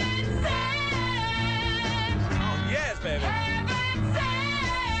Heaven Scent. Oh, yes, baby.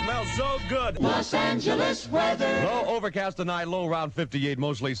 Smells so good. Los Angeles weather. Low overcast tonight, low around 58,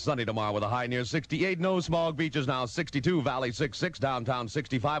 mostly sunny tomorrow with a high near 68. No smog, beaches now 62, Valley 66, downtown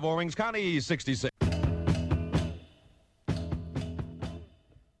 65, Orange County 66.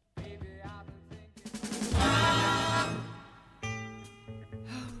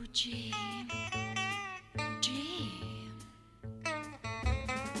 Oh, Gene. Gene.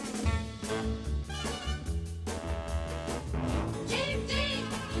 Gene, Gene,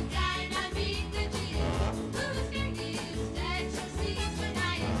 dynamite, Gene. Who's going to use that you see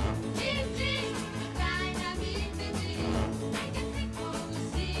tonight? Gene, Gene, dynamite, Gene. I can think of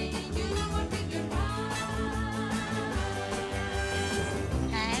seeing you on Finger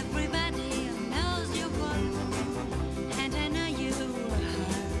Everybody knows you won, and I know you are.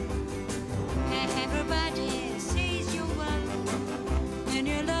 Everybody sees you won, and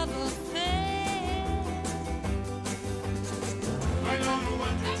your love affair. I don't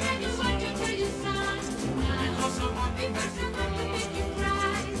want to tell you, son. I also want the person that will make you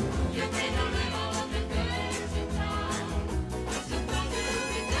cry. You made a little of the girls in town. What's supposed to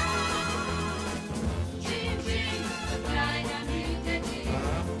be done? Gene, Gene, dynamite, Gene.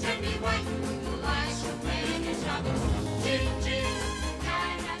 Tell me why you lie so plain in trouble. Gene, Gene,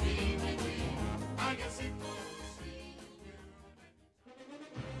 dynamite, Gene. I guess it will see you.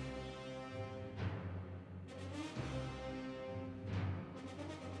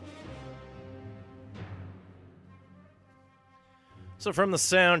 So from the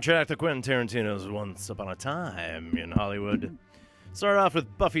soundtrack to Quentin Tarantino's Once Upon a Time in Hollywood, started off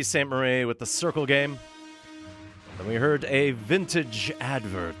with Buffy St. Marie with the Circle Game. Then we heard a vintage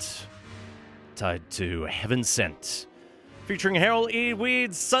advert tied to Heaven Scent, featuring Harold E.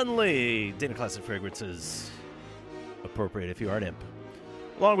 Weed's Suddenly, Dana Classic Fragrances, appropriate if you are an imp,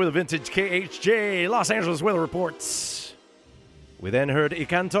 along with a vintage KHJ Los Angeles weather reports. We then heard I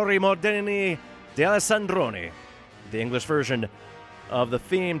Cantori Moderni di Alessandroni, the English version of the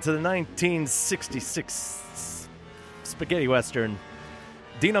theme to the 1966 spaghetti western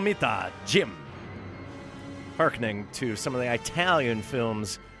Dinamita Jim, hearkening to some of the Italian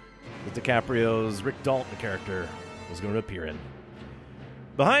films that DiCaprio's Rick Dalton character was going to appear in.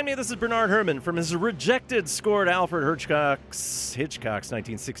 Behind me, this is Bernard Herrmann from his rejected score to Alfred Hitchcock's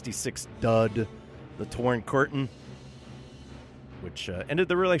 1966 dud, The Torn Curtain, which ended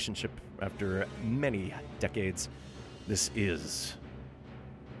the relationship after many decades. This is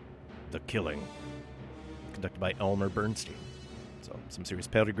The Killing, conducted by Elmer Bernstein. So, some serious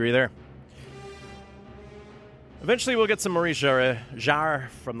pedigree there. Eventually, we'll get some Maurice Jarre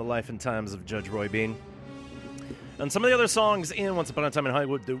from the life and times of Judge Roy Bean. And some of the other songs in Once Upon a Time in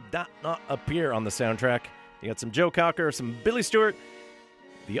Hollywood do not appear on the soundtrack. You got some Joe Cocker, some Billy Stewart,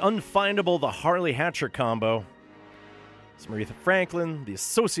 the Unfindable, the Harley Hatcher combo, some Aretha Franklin, The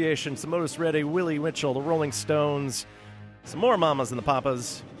Association, some Otis Redding, Willie Mitchell, the Rolling Stones, some more Mamas and the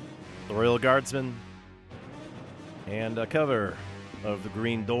Papas, the Royal Guardsmen, and a cover of The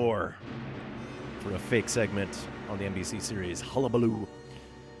Green Door for a fake segment on the NBC series Hullabaloo.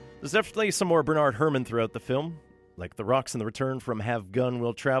 There's definitely some more Bernard Herrmann throughout the film, like The Rocks and the Return from Have Gun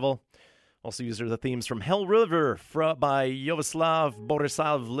Will Travel. Also used are the themes from Hell River by Yovislav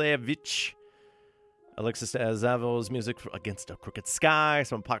Borislavlevich, Alexis Azavo's music for Against a Crooked Sky,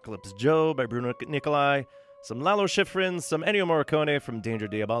 some Apocalypse Joe by Bruno Nicolai, some Lalo Schifrin, some Ennio Morricone from Danger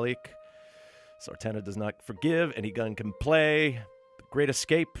Diabolique, Sartana Does Not Forgive, Any Gun Can Play, The Great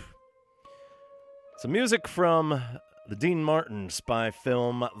Escape, some music from the Dean Martin spy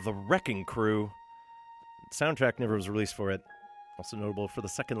film The Wrecking Crew. The soundtrack never was released for it. Also notable for the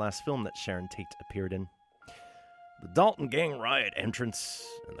second last film that Sharon Tate appeared in. The Dalton Gang Riot entrance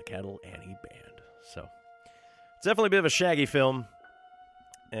and the Cattle Annie Band. So, it's definitely a bit of a shaggy film.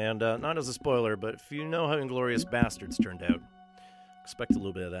 And not as a spoiler, but if you know how Inglourious Bastards turned out, expect a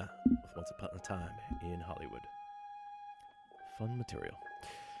little bit of that with Once Upon a Time in Hollywood. Fun material.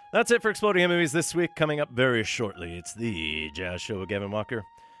 That's it for Exploding Head Movies this week. Coming up very shortly, it's the Jazz Show with Gavin Walker.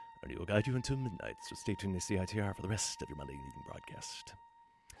 And will guide you until midnight, so stay tuned to CITR for the rest of your Monday evening broadcast.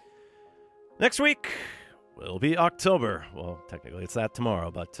 Next week will be October. Well, technically it's that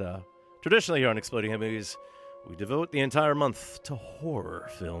tomorrow, but traditionally here on Exploding Head Movies, We devote the entire month to horror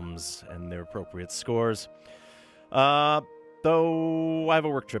films and their appropriate scores. Though I have a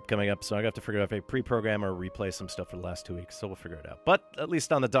work trip coming up, so I have to figure out if I pre-program or replay some stuff for the last 2 weeks, so we'll figure it out. But at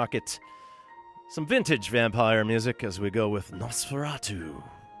least on the docket, some vintage vampire music as we go with Nosferatu.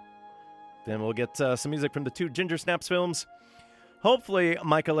 Then we'll get some music from the 2 Ginger Snaps films. Hopefully,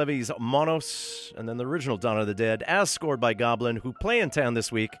 Micah Levy's Monos, and then the original Dawn of the Dead, as scored by Goblin, who play in town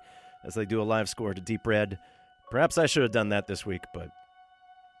this week as they do a live score to Deep Red. Perhaps I should have done that this week, but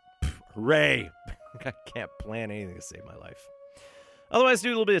hooray! I can't plan anything to save my life. Otherwise, do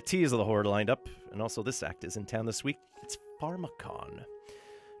a little bit of tease of the horror lined up. And also, this act is in town this week. It's Pharmacon.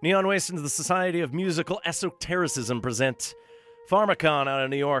 Neon Waste and the Society of Musical Esotericism present Pharmacon out of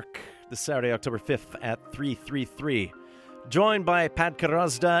New York this Saturday, October 5th at 333. Joined by Pat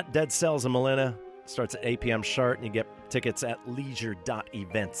Karazda, Dead Cells, and Melina. Starts at 8 p.m. sharp, and you get tickets at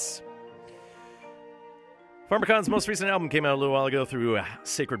leisure.events. Pharmacon's most recent album came out a little while ago through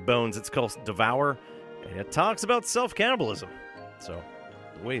Sacred Bones. It's called Devour, and it talks about self-cannibalism. So,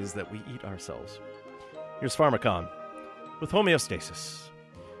 the ways that we eat ourselves. Here's Pharmacon with Homeostasis.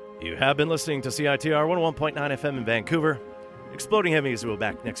 You have been listening to CITR 101.9 FM in Vancouver. Exploding Heavies will be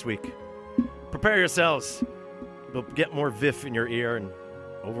back next week. Prepare yourselves. We'll get more VIF in your ear and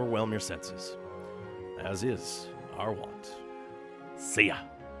overwhelm your senses, as is our want. See ya.